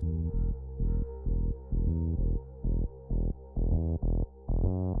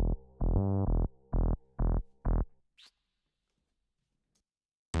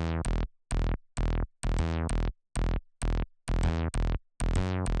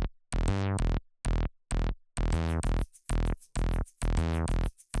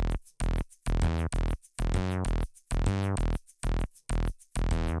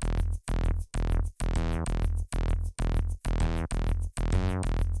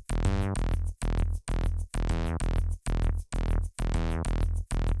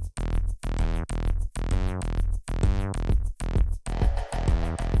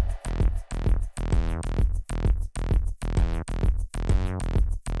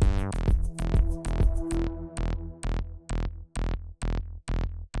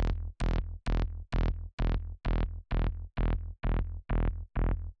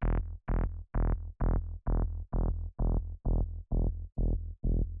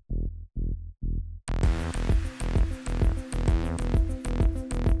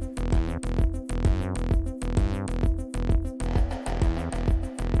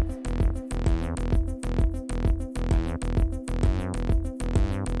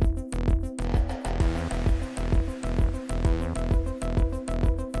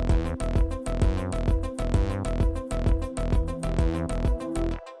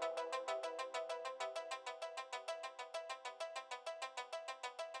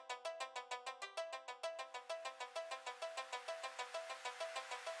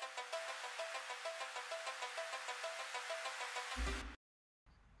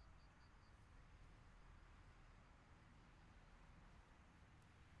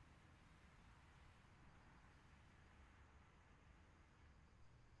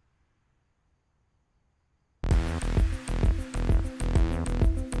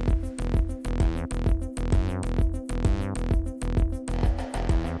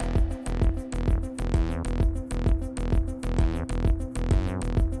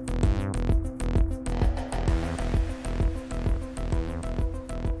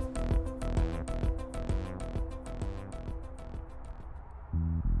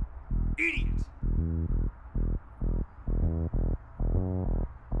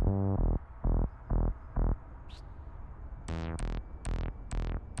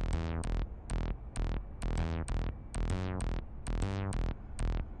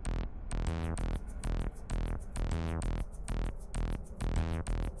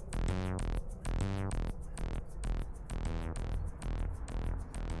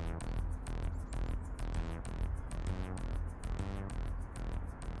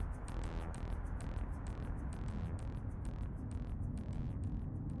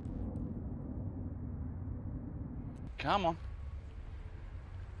 Come on.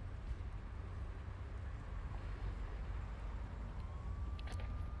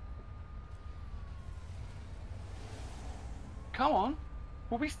 Come on.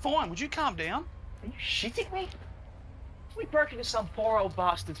 We'll be fine. Would you calm down? Are you shitting me? We broke into some poor old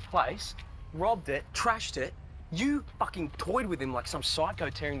bastard's place, robbed it, trashed it. You fucking toyed with him like some psycho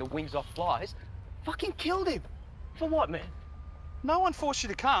tearing the wings off flies. Fucking killed him. For what, man? No one forced you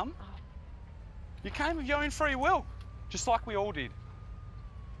to come. You came of your own free will, just like we all did.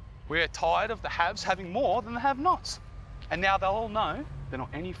 We're tired of the haves having more than the have-nots. And now they'll all know they're not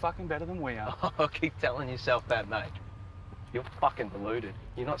any fucking better than we are. Oh, keep telling yourself that, mate. You're fucking deluded.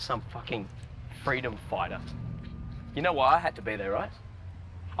 You're not some fucking freedom fighter. You know why I had to be there, right?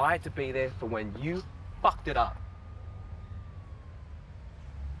 I had to be there for when you fucked it up.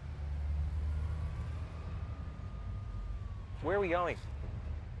 Where are we going?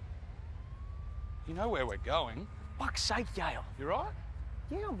 You know where we're going. Fuck's sake, Yale. You right?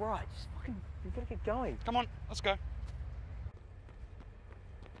 Yeah, I'm right. Just fucking, we gotta get going. Come on, let's go.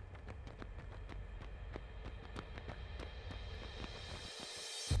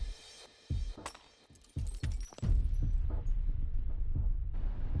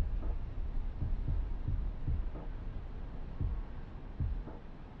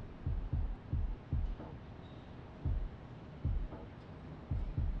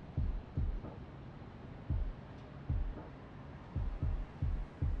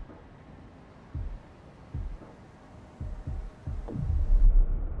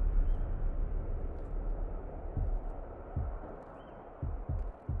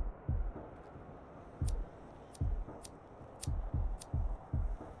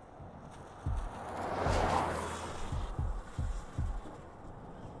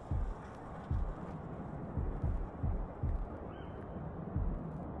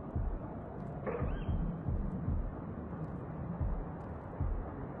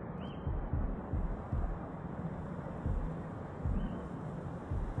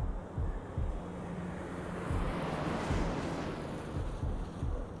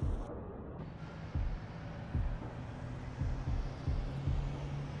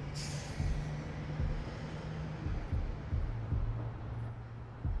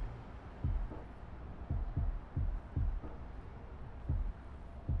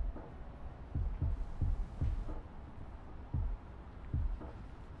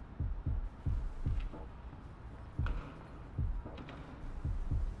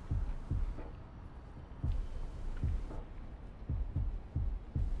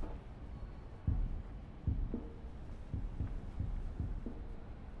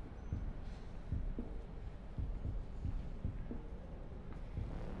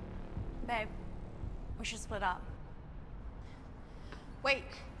 Babe, we should split up. Wait,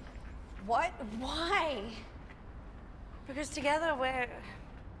 what? Why? Because together we're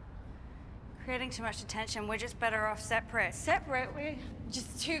creating too much attention. We're just better off separate. Separate? We're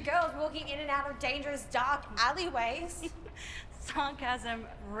just two girls walking in and out of dangerous dark alleyways. Sarcasm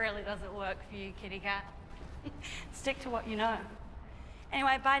really doesn't work for you, kitty cat. Stick to what you know.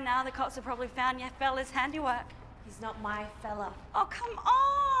 Anyway, by now the cops have probably found your fella's handiwork. He's not my fella. Oh, come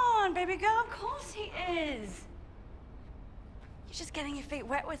on, baby girl. Of course he is. You're just getting your feet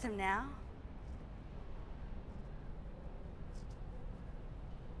wet with him now.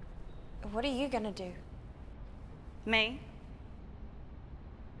 What are you gonna do? Me?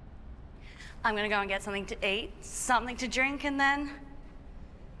 I'm gonna go and get something to eat, something to drink, and then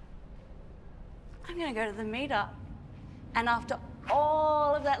I'm gonna go to the meetup. And after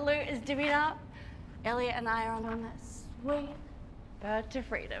all of that loot is divvied up, Elliot and I are on that sweet bird to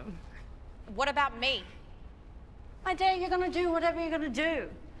freedom. What about me? My dear, you're gonna do whatever you're gonna do.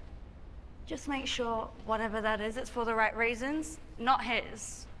 Just make sure whatever that is, it's for the right reasons. Not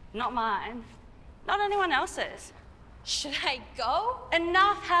his, not mine, not anyone else's. Should I go?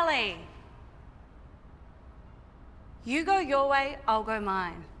 Enough, Hallie. You go your way, I'll go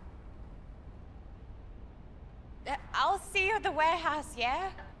mine. I'll see you at the warehouse, yeah?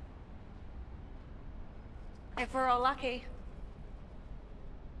 If we're all lucky.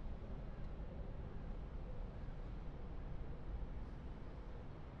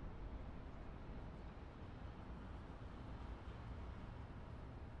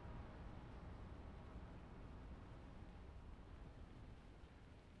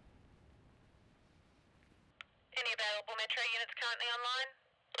 Any available Metro units currently online?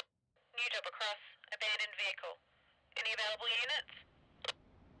 New job across. Abandoned vehicle. Any available units?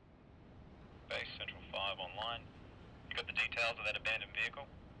 Base Central 5 online. You got the details of that abandoned vehicle?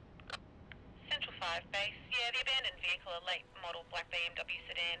 Central 5 base. Yeah, the abandoned vehicle, a late model black BMW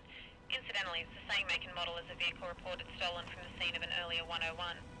sedan. Incidentally, it's the same make and model as a vehicle reported stolen from the scene of an earlier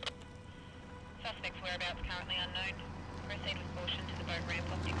 101. Suspect's whereabouts currently unknown. Proceed with caution to the boat ramp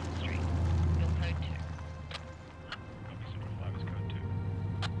off Dixon Street. Bill code 2. Officer 5 is code 2.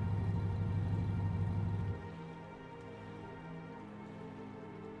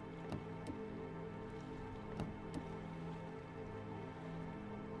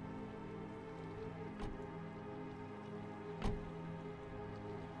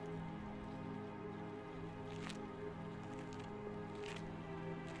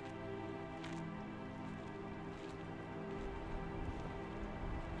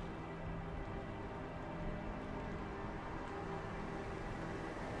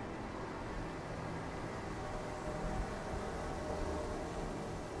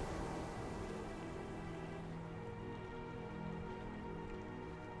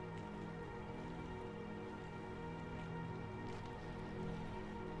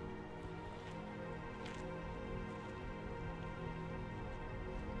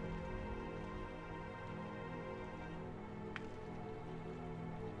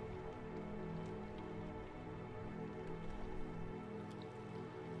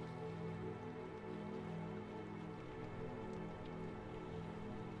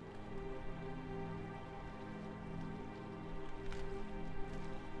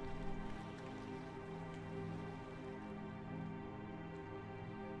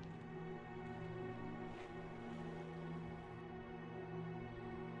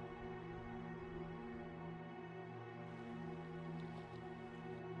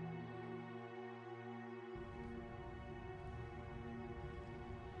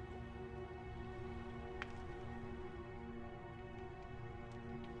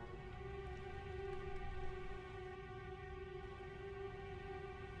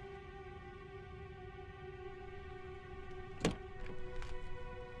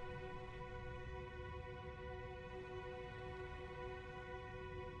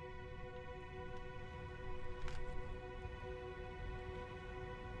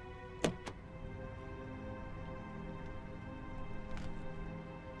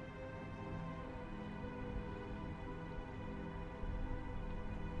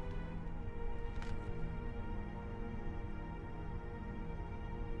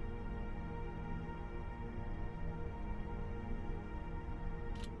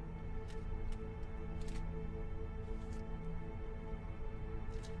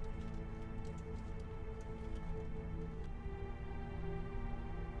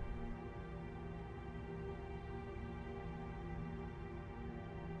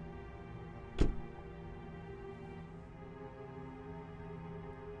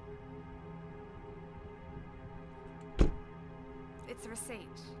 It's a receipt.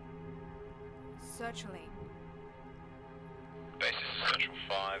 Sertraline. Base, this is Central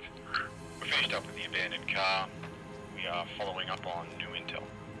 5. We finished up with the abandoned car. We are following up on new intel.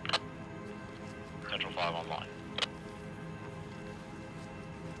 Central 5 online.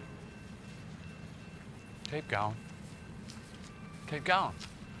 Keep going. Keep going.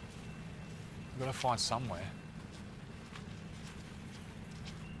 We've got to find somewhere.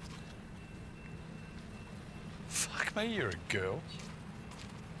 Fuck me, you're a girl.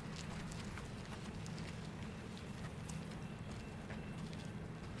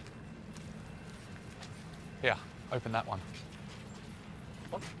 Here, open that one.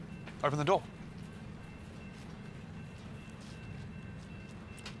 What? Open the door.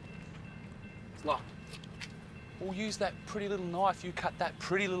 It's locked. We'll use that pretty little knife you cut that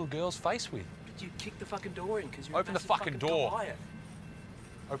pretty little girl's face with. But you kicked the fucking door in because you're Open a the massive fucking door. Goliath.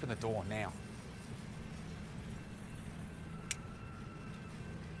 Open the door now.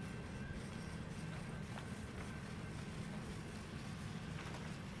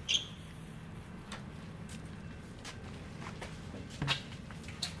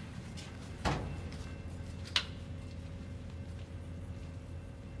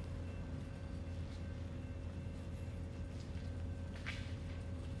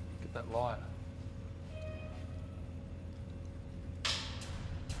 Get that light.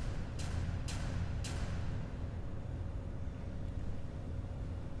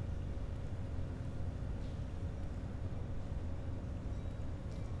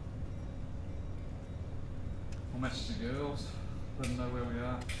 We'll message the girls, let them know where we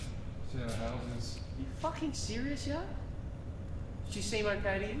are, see how the house is. You fucking serious, yeah? Does she seem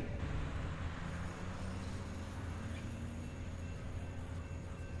okay to you?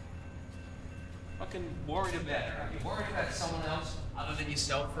 Fucking worried about her. Are you worried about someone else other than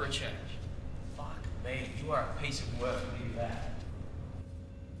yourself for a change? Fuck me, you are a piece of work, look at that.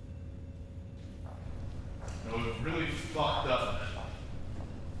 It was really fucked up.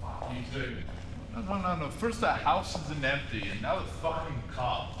 you too. No. First the house isn't empty, and now the fucking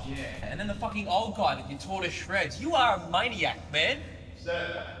cops. Yeah, and then the fucking old guy that you tore to shreds. You are a maniac, man.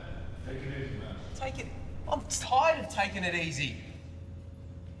 Seth, take it easy, man. Take it. I'm tired of taking it easy.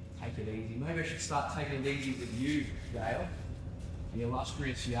 Take it easy. Maybe I should start taking it easy with you, Dale. The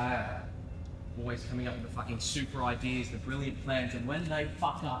illustrious Yale. Always coming up with the fucking super ideas, the brilliant plans, and when they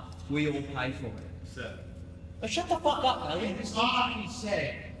fuck up, we all pay for it. Seth. Now shut the fuck up, Elliot. This is what he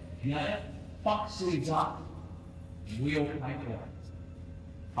said. Yale fucks things up, and we all pay for it.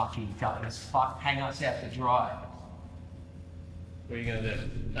 Fucking gutless fuck, hang us out to dry. What are you gonna do?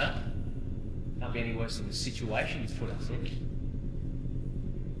 Huh? Can't be any worse than the situation he's put us in.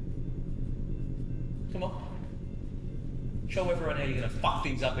 Come on. Show everyone how you're gonna fuck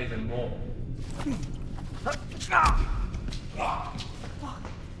things up even more. I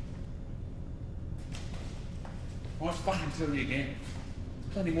won't fucking tell you again.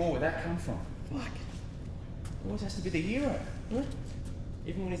 Plenty more where that come from. Fuck. Always has to be the hero, huh?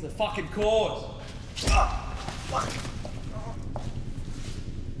 Even when he's the fucking cause. Fuck.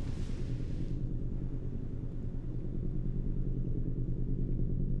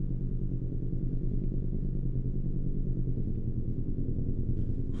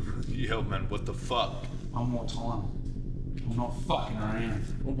 Yo, man, what the fuck? One more time. I'm not fucking around.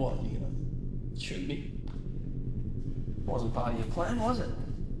 Well, what, are you gonna shoot me? Wasn't part of your plan, was it?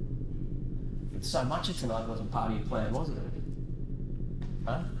 But so much of tonight wasn't part of your plan, was it?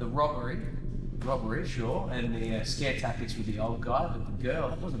 Huh? The robbery, sure, and the scare tactics with the old guy, but the girl,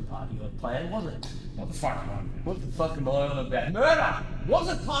 that wasn't part of your plan, was it? What the fuck am I on about? What the fuck am I on about? Murder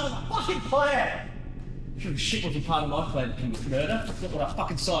wasn't part of the fucking plan! Sure shit wasn't part of my plan to commit murder. That's not what I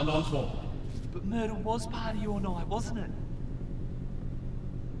fucking signed on for. But murder was part of your night, wasn't it?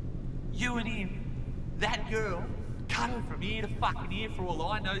 You and him, that girl, cut her from ear to fucking ear for all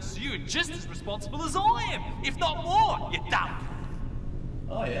I know, so you're just as responsible as I am, if not more, you dumb.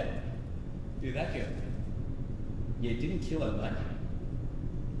 Oh yeah? Who that girl? Yeah, didn't kill her, mate.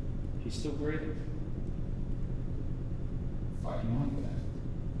 She's still breathing. Fucking on with that.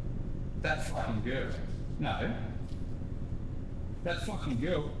 That fucking girl. No. That fucking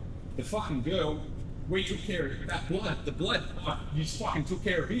girl. The fucking girl. We took care of that blood. The blood. Oh, you just fucking took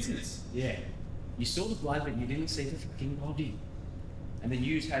care of business. Yeah. You saw the blood, but you didn't see the fucking body. And the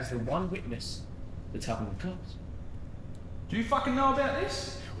news has the one witness that's helping the cops. Do you fucking know about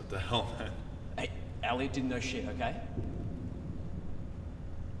this? What the hell, man? Hey, Elliot didn't know shit, okay?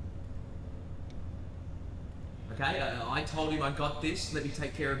 Okay, I told him I got this, let me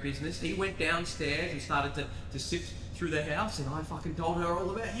take care of business. He went downstairs and started to sift through the house, and I fucking told her all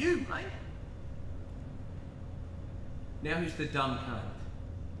about you, mate. Now who's the dumb cunt?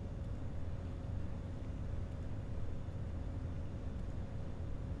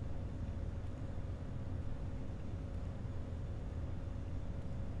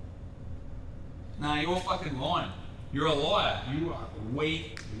 No, you're fucking lying. You're a liar. You are a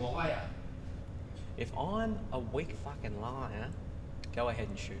weak liar. If I'm a weak fucking liar, go ahead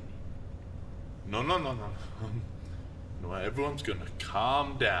and shoot me. No. No, everyone's gonna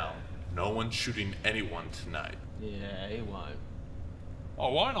calm down. No one's shooting anyone tonight. Yeah, he won't.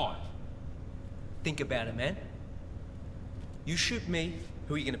 Oh, why not? Think about it, man. You shoot me,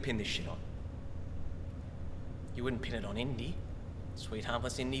 who are you gonna pin this shit on? You wouldn't pin it on Indy. Sweet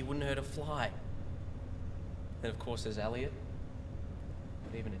harmless Indy wouldn't hurt a fly. Then of course there's Elliot.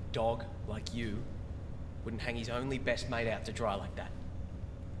 But even a dog like you wouldn't hang his only best mate out to dry like that.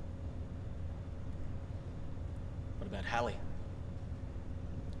 What about Hallie?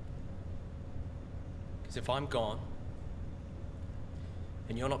 Because if I'm gone,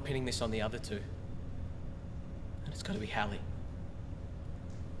 and you're not pinning this on the other two, then it's got to be Hallie.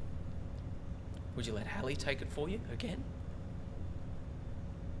 Would you let Hallie take it for you again?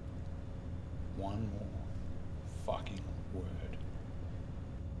 One more fucking word.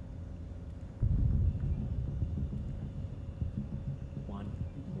 One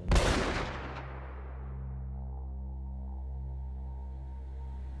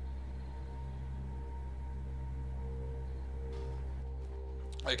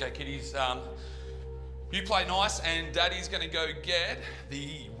Okay, kiddies, you play nice, and Daddy's gonna go get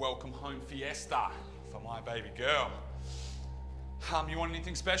the welcome home fiesta for my baby girl. You want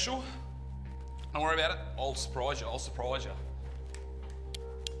anything special? Don't worry about it. I'll surprise you.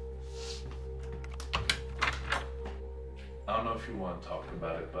 I don't know if you want to talk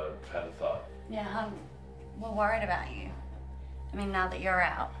about it, but I've had a thought. Yeah, we're worried about you. I mean, now that you're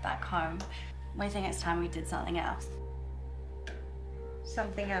out, back home, we think it's time we did something else.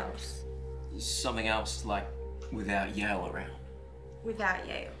 Something else. Something else, like without Yale around. Without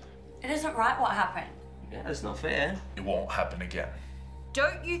Yale. It isn't right what happened. Yeah, that's not fair. It won't happen again.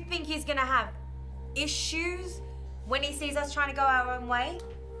 Don't you think he's gonna have issues when he sees us trying to go our own way?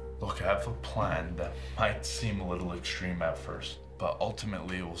 Look, I have a plan that might seem a little extreme at first, but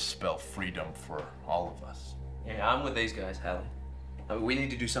ultimately it will spell freedom for all of us. Yeah, I'm with these guys, Hallie. I mean, we need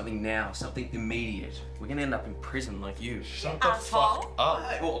to do something now, something immediate. We're gonna end up in prison like you. Shut the fuck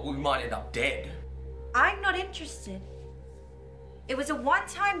up. Well, we might end up dead. I'm not interested. It was a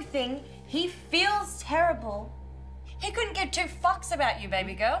one-time thing. He feels terrible. He couldn't give two fucks about you,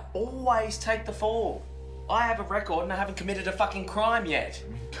 baby girl. Always take the fall. I have a record and I haven't committed a fucking crime yet.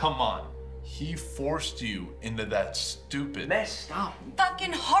 I mean, come on. He forced you into that stupid... Messed up.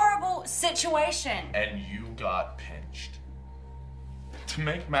 Fucking horrible situation. And you got pinched. To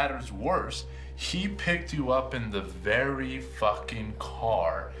make matters worse, he picked you up in the very fucking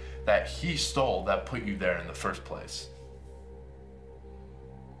car that he stole that put you there in the first place.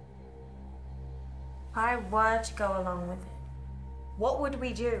 If I were to go along with it, what would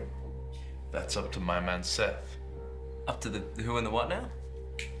we do? That's up to my man Seth. Up to the who and the what now?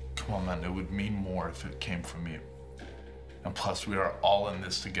 Come on, man, it would mean more if it came from you. And plus, we are all in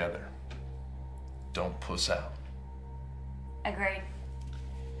this together. Don't puss out. Agreed.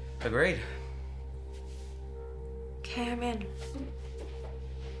 Agreed. Okay, I'm in.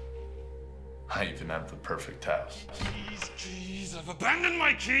 I even have the perfect house. Keys, I've abandoned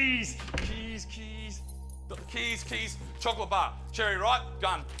my keys. Keys. Got the keys. Chocolate bar. Cherry, right?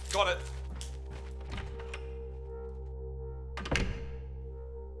 Gun. Got it.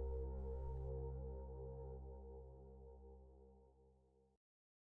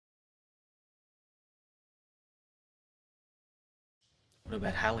 What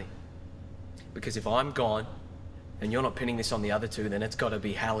about Hallie? Because if I'm gone, and you're not pinning this on the other two, then it's gotta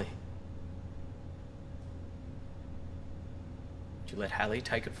be Hallie. Would you let Hallie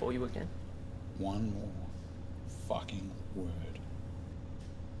take it for you again? One more fucking word.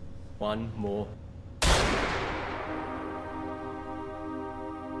 One more.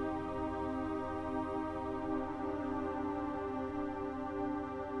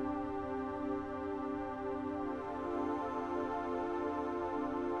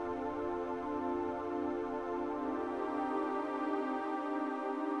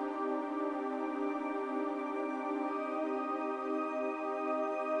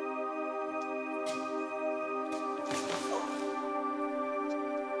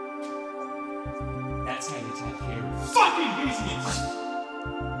 That's how you take care of fucking business!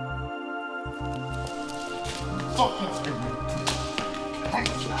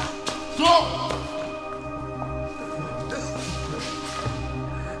 Go!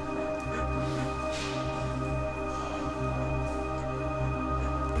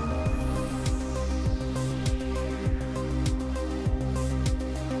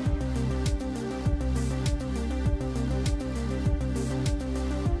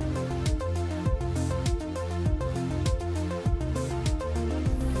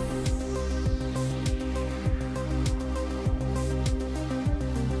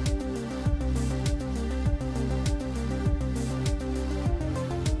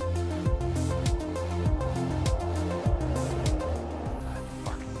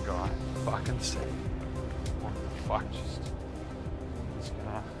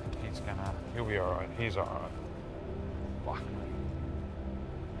 He'll be alright. He's alright. Fuck me.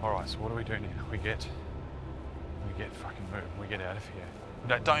 Alright, so what do we do now? We get fucking moving. We get out of here.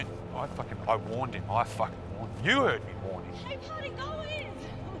 No, don't. I warned him. I fucking warned him. You heard me warn him. Hey, party, go in!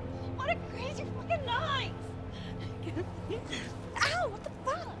 What a crazy fucking night! Ow, what the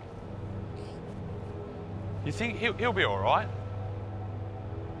fuck? You think he'll be alright?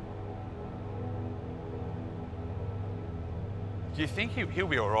 Do you think he'll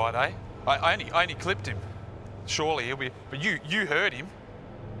be alright, eh? I only clipped him. Surely he'll be. But you heard him.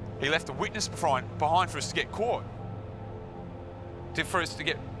 He left a witness behind for us to get caught. For us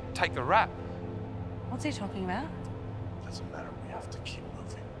to take the rap. What's he talking about? Doesn't matter. We have to keep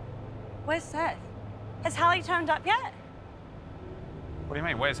moving. Where's Seth? Has Hallie turned up yet? What do you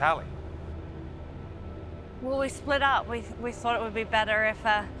mean? Where's Hallie? Well, we split up. We thought it would be better if,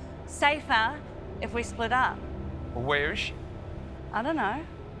 safer if we split up. Well, where is she? I don't know.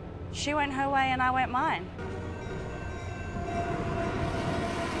 She went her way and I went mine.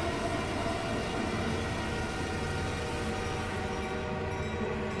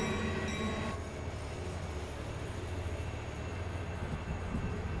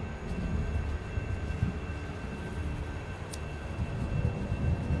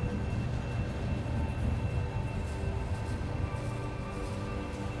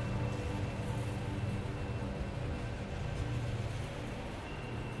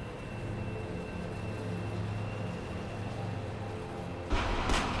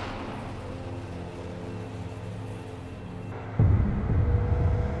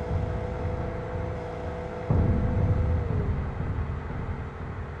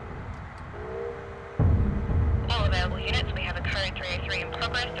 3 in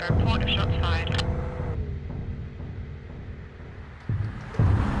progress. A report of shots fired.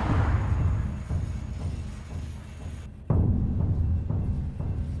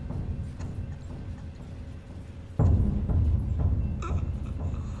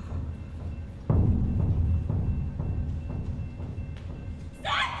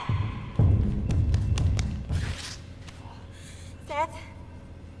 Seth?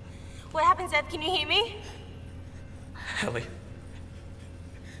 What happened, Seth? Can you hear me? Ellie.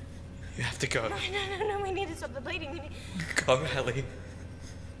 You have to go. No, we need to stop the bleeding. We need... Go, Ellie.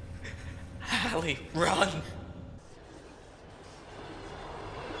 Ellie, run!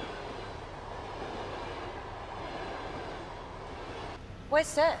 Where's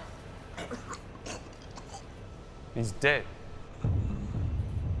Seth? He's dead.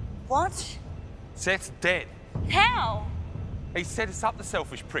 What? Seth's dead. How? He set us up, the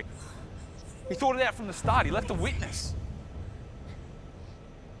selfish prick. He thought it out from the start. He left a witness.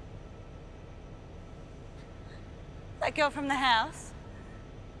 That girl from the house?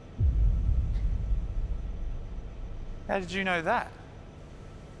 How did you know that?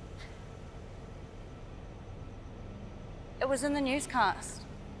 It was in the newscast.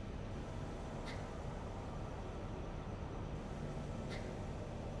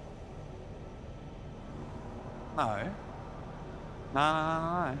 No.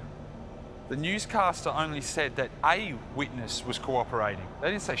 No. The newscaster only said that a witness was cooperating.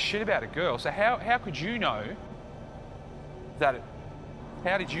 They didn't say shit about a girl. So how could you know that it...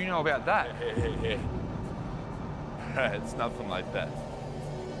 How did you know about that? It's nothing like that.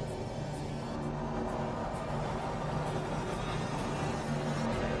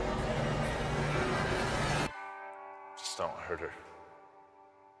 Just don't hurt her.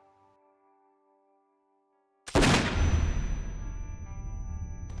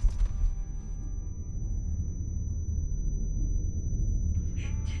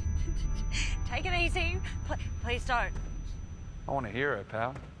 Take it easy. Please don't. I want to hear her,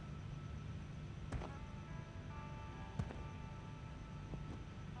 pal.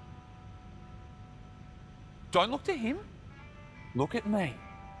 Don't look to him. Look at me.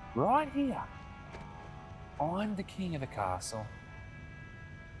 Right here. I'm the king of the castle.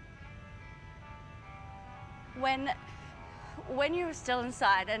 When you were still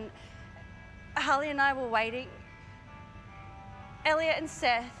inside and Harley and I were waiting, Elliot and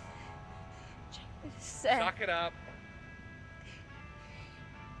Seth. Suck it up.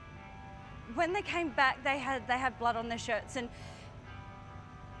 When they came back, they had blood on their shirts, and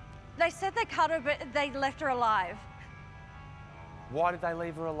they said they cut her, but they left her alive. Why did they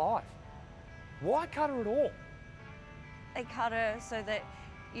leave her alive? Why cut her at all? They cut her so that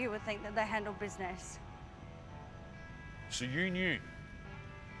you would think that they handled business. So you knew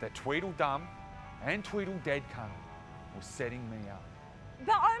that Tweedledum and Tweedledead cunt was setting me up.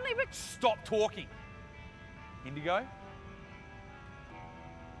 But only because... Stop talking. Indigo?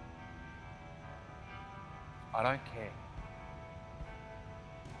 I don't care.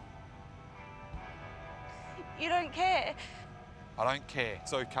 You don't care? I don't care.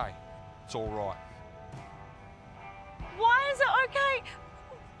 It's okay. It's all right. Why is it okay?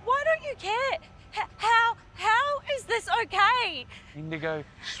 Why don't you care? How is this okay? Indigo,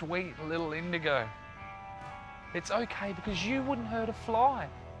 sweet little Indigo. It's okay because you wouldn't hurt a fly.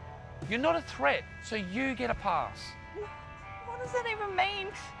 You're not a threat, so you get a pass. What does that even mean?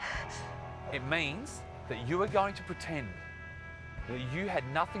 It means that you are going to pretend that you had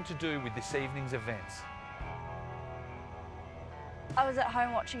nothing to do with this evening's events. I was at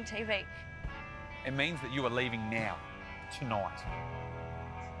home watching TV. It means that you are leaving now, tonight.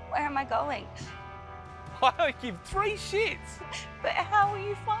 Where am I going? I don't give 3 shits. But how will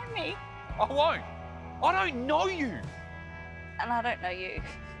you find me? I won't. I don't know you. And I don't know you.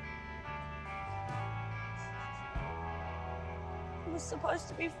 It was supposed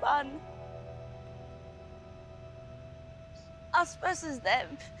to be fun. Us versus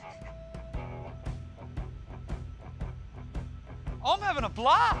them. I'm having a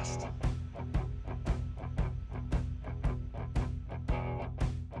blast.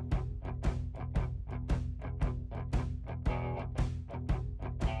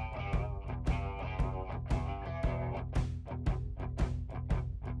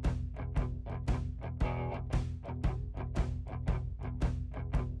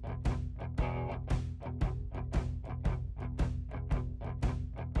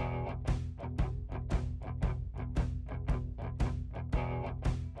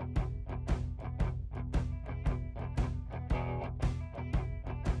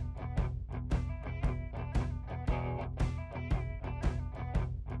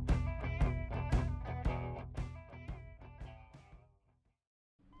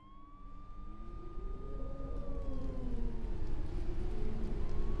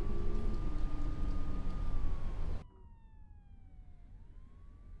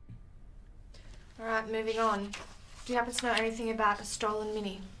 Right, moving on. Do you happen to know anything about a stolen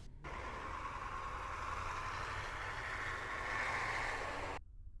Mini?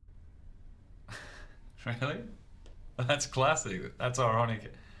 Really? That's classic. That's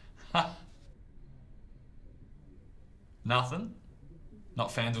ironic. Nothing?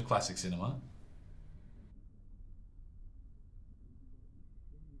 Not fans of classic cinema?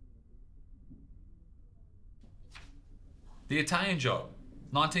 The Italian Job,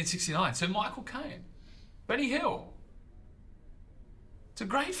 1969. Sir Michael Caine. Benny Hill. It's a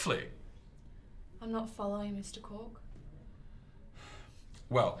great flick. I'm not following, Mr. Cork.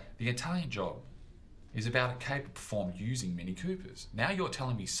 Well, The Italian Job is about a caper performed using Mini Coopers. Now you're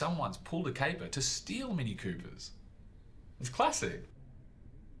telling me someone's pulled a caper to steal Mini Coopers. It's classic.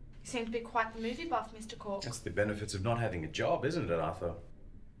 You seem to be quite the movie buff, Mr. Cork. That's the benefits of not having a job, isn't it, Arthur?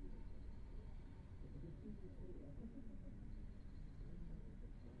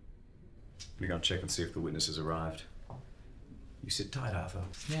 We're going to check and see if the witness has arrived. You sit tight, Arthur.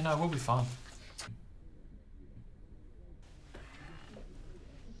 Yeah, no, we'll be fine.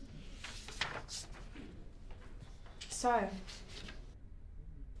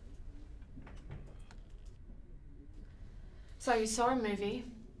 So you saw a movie,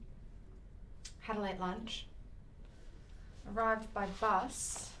 had a late lunch, arrived by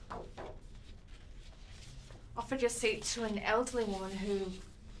bus, offered your seat to an elderly woman who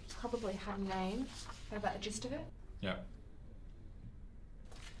probably had a name. What about the gist of it? Yeah.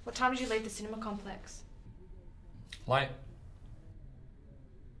 What time did you leave the cinema complex? Late.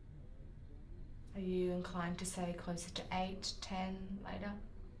 Are you inclined to say closer to 8, 10, later?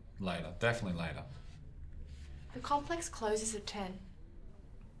 Later. Definitely later. The complex closes at 10.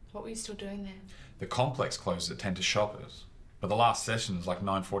 What were you still doing there? The complex closes at 10 to shoppers, but the last session is like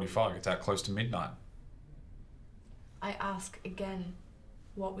 9:45. It's out close to midnight. I ask again,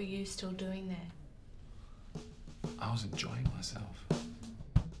 what were you still doing there? I was enjoying myself.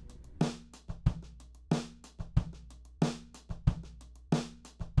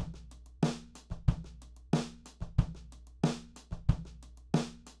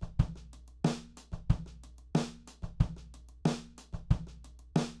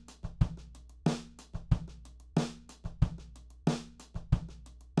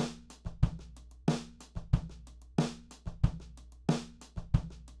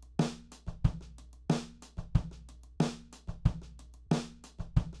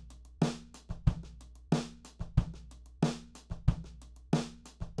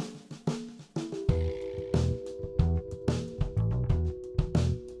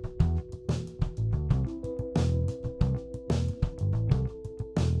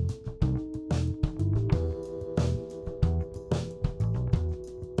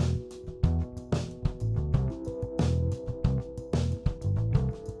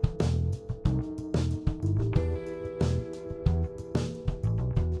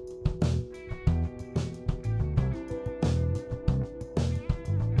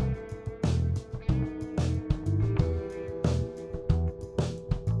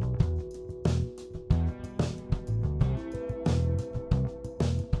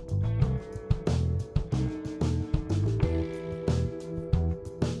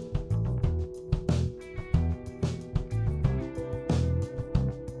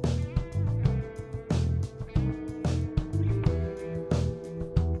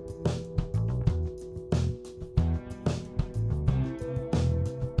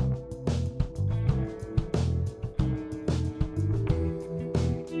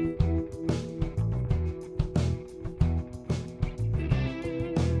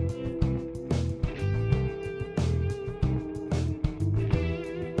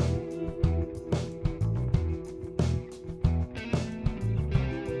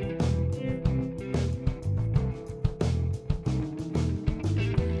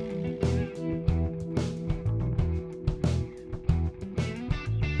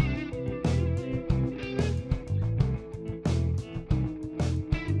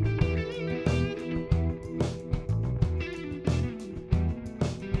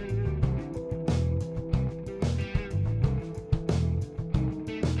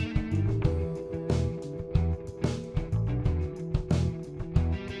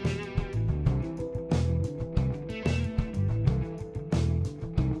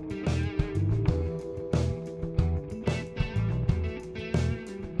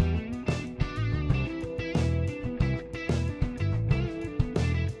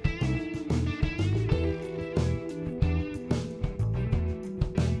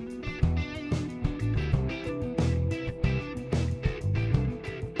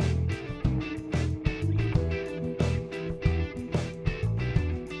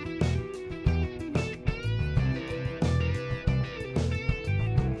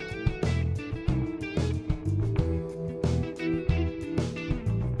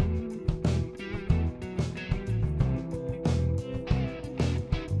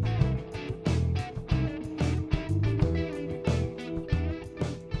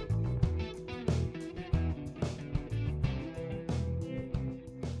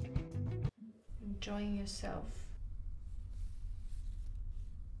 enjoying yourself.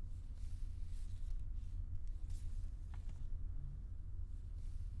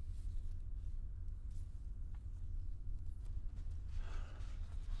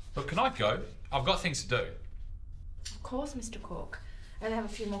 Look, can I go? I've got things to do. Of course, Mr. Cork. I only have a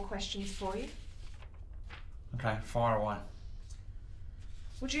few more questions for you. Okay, fire away.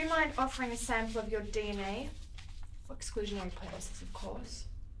 Would you mind offering a sample of your DNA? For exclusionary purposes, of course.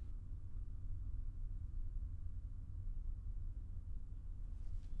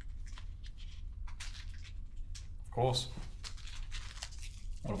 Of course.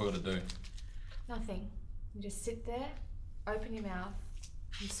 What have I got to do? Nothing. You just sit there, open your mouth,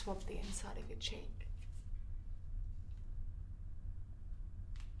 and swab the inside of your cheek.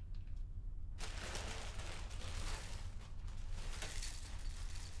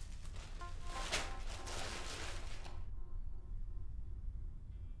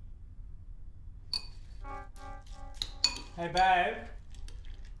 Hey, babe.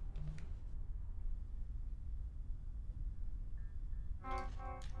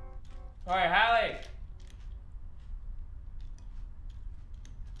 Oi, Hallie.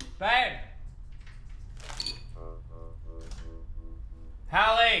 Babe.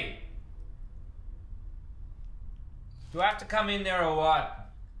 Hallie. Do I have to come in there or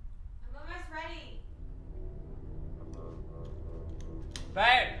what? I'm almost ready.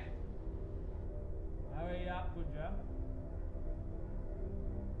 Babe. Hurry up, would ya?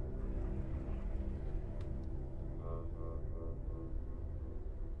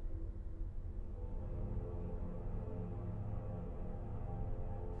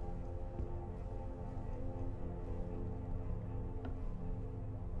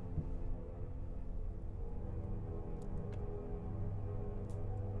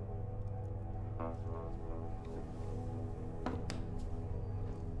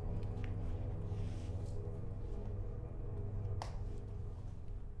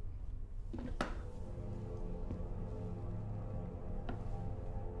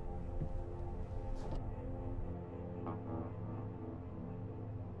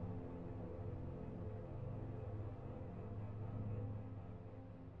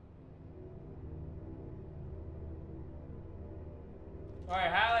 Oi,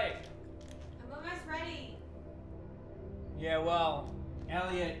 Hallie. I'm almost ready. Yeah, well,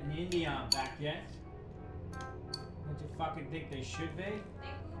 Elliot and Indy aren't back yet. Don't you fucking think they should be? They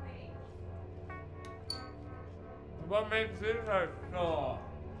will be. What makes this so sure?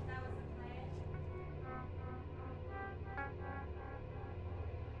 That was the plan.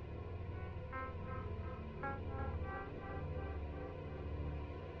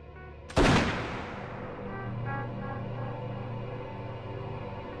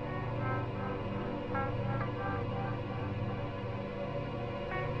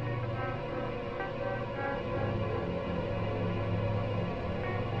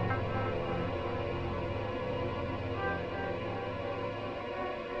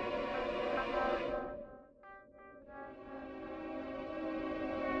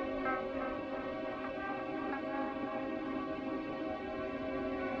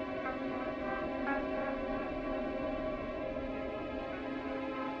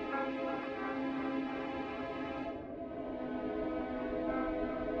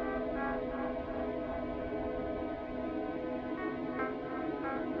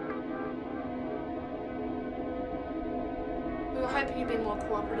 We were hoping you'd be more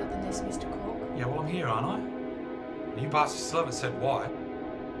cooperative than this, Mr. Cork. Yeah, well, I'm here, aren't I? You bastards still haven't said why.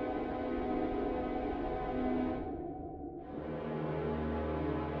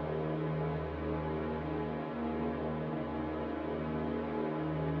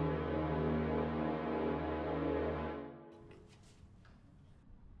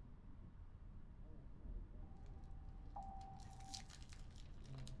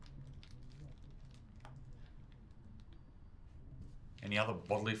 Any other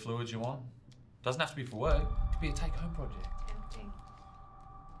bodily fluids you want? Doesn't have to be for work. It could be a take-home project. Empty.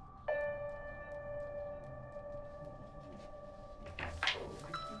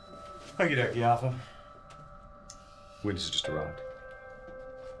 Okie dokie, Arthur. Winters just arrived.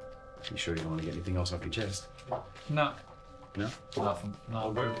 You sure you don't want to get anything else off your chest? No. No? Nothing. No.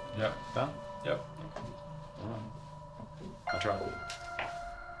 All good? Yep. Done? Yep. All right. I'll try.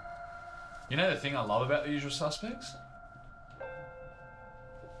 You know the thing I love about The Usual Suspects?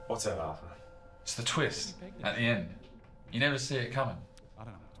 What's that, Arthur? It's the twist at the end. You never see it coming. I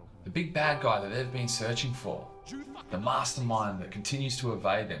don't know what I'm talking The big bad guy that they've been searching for. The mastermind that continues to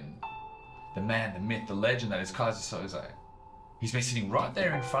evade them. The man, the myth, the legend that is Kaiser Soze. He's been sitting right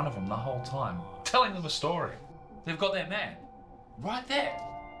there in front of them the whole time, telling them a story. They've got their man. Right there.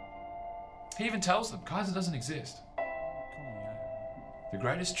 He even tells them Kaiser doesn't exist. The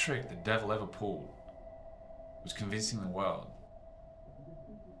greatest trick the devil ever pulled was convincing the world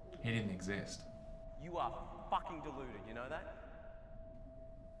he didn't exist. You are fucking deluded, you know that?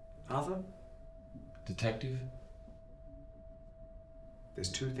 Arthur, Detective?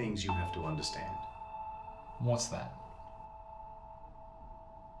 there's two things you have to understand. What's that?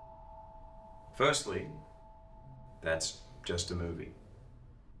 Firstly, that's just a movie.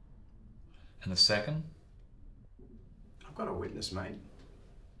 And the second? I've got a witness, mate.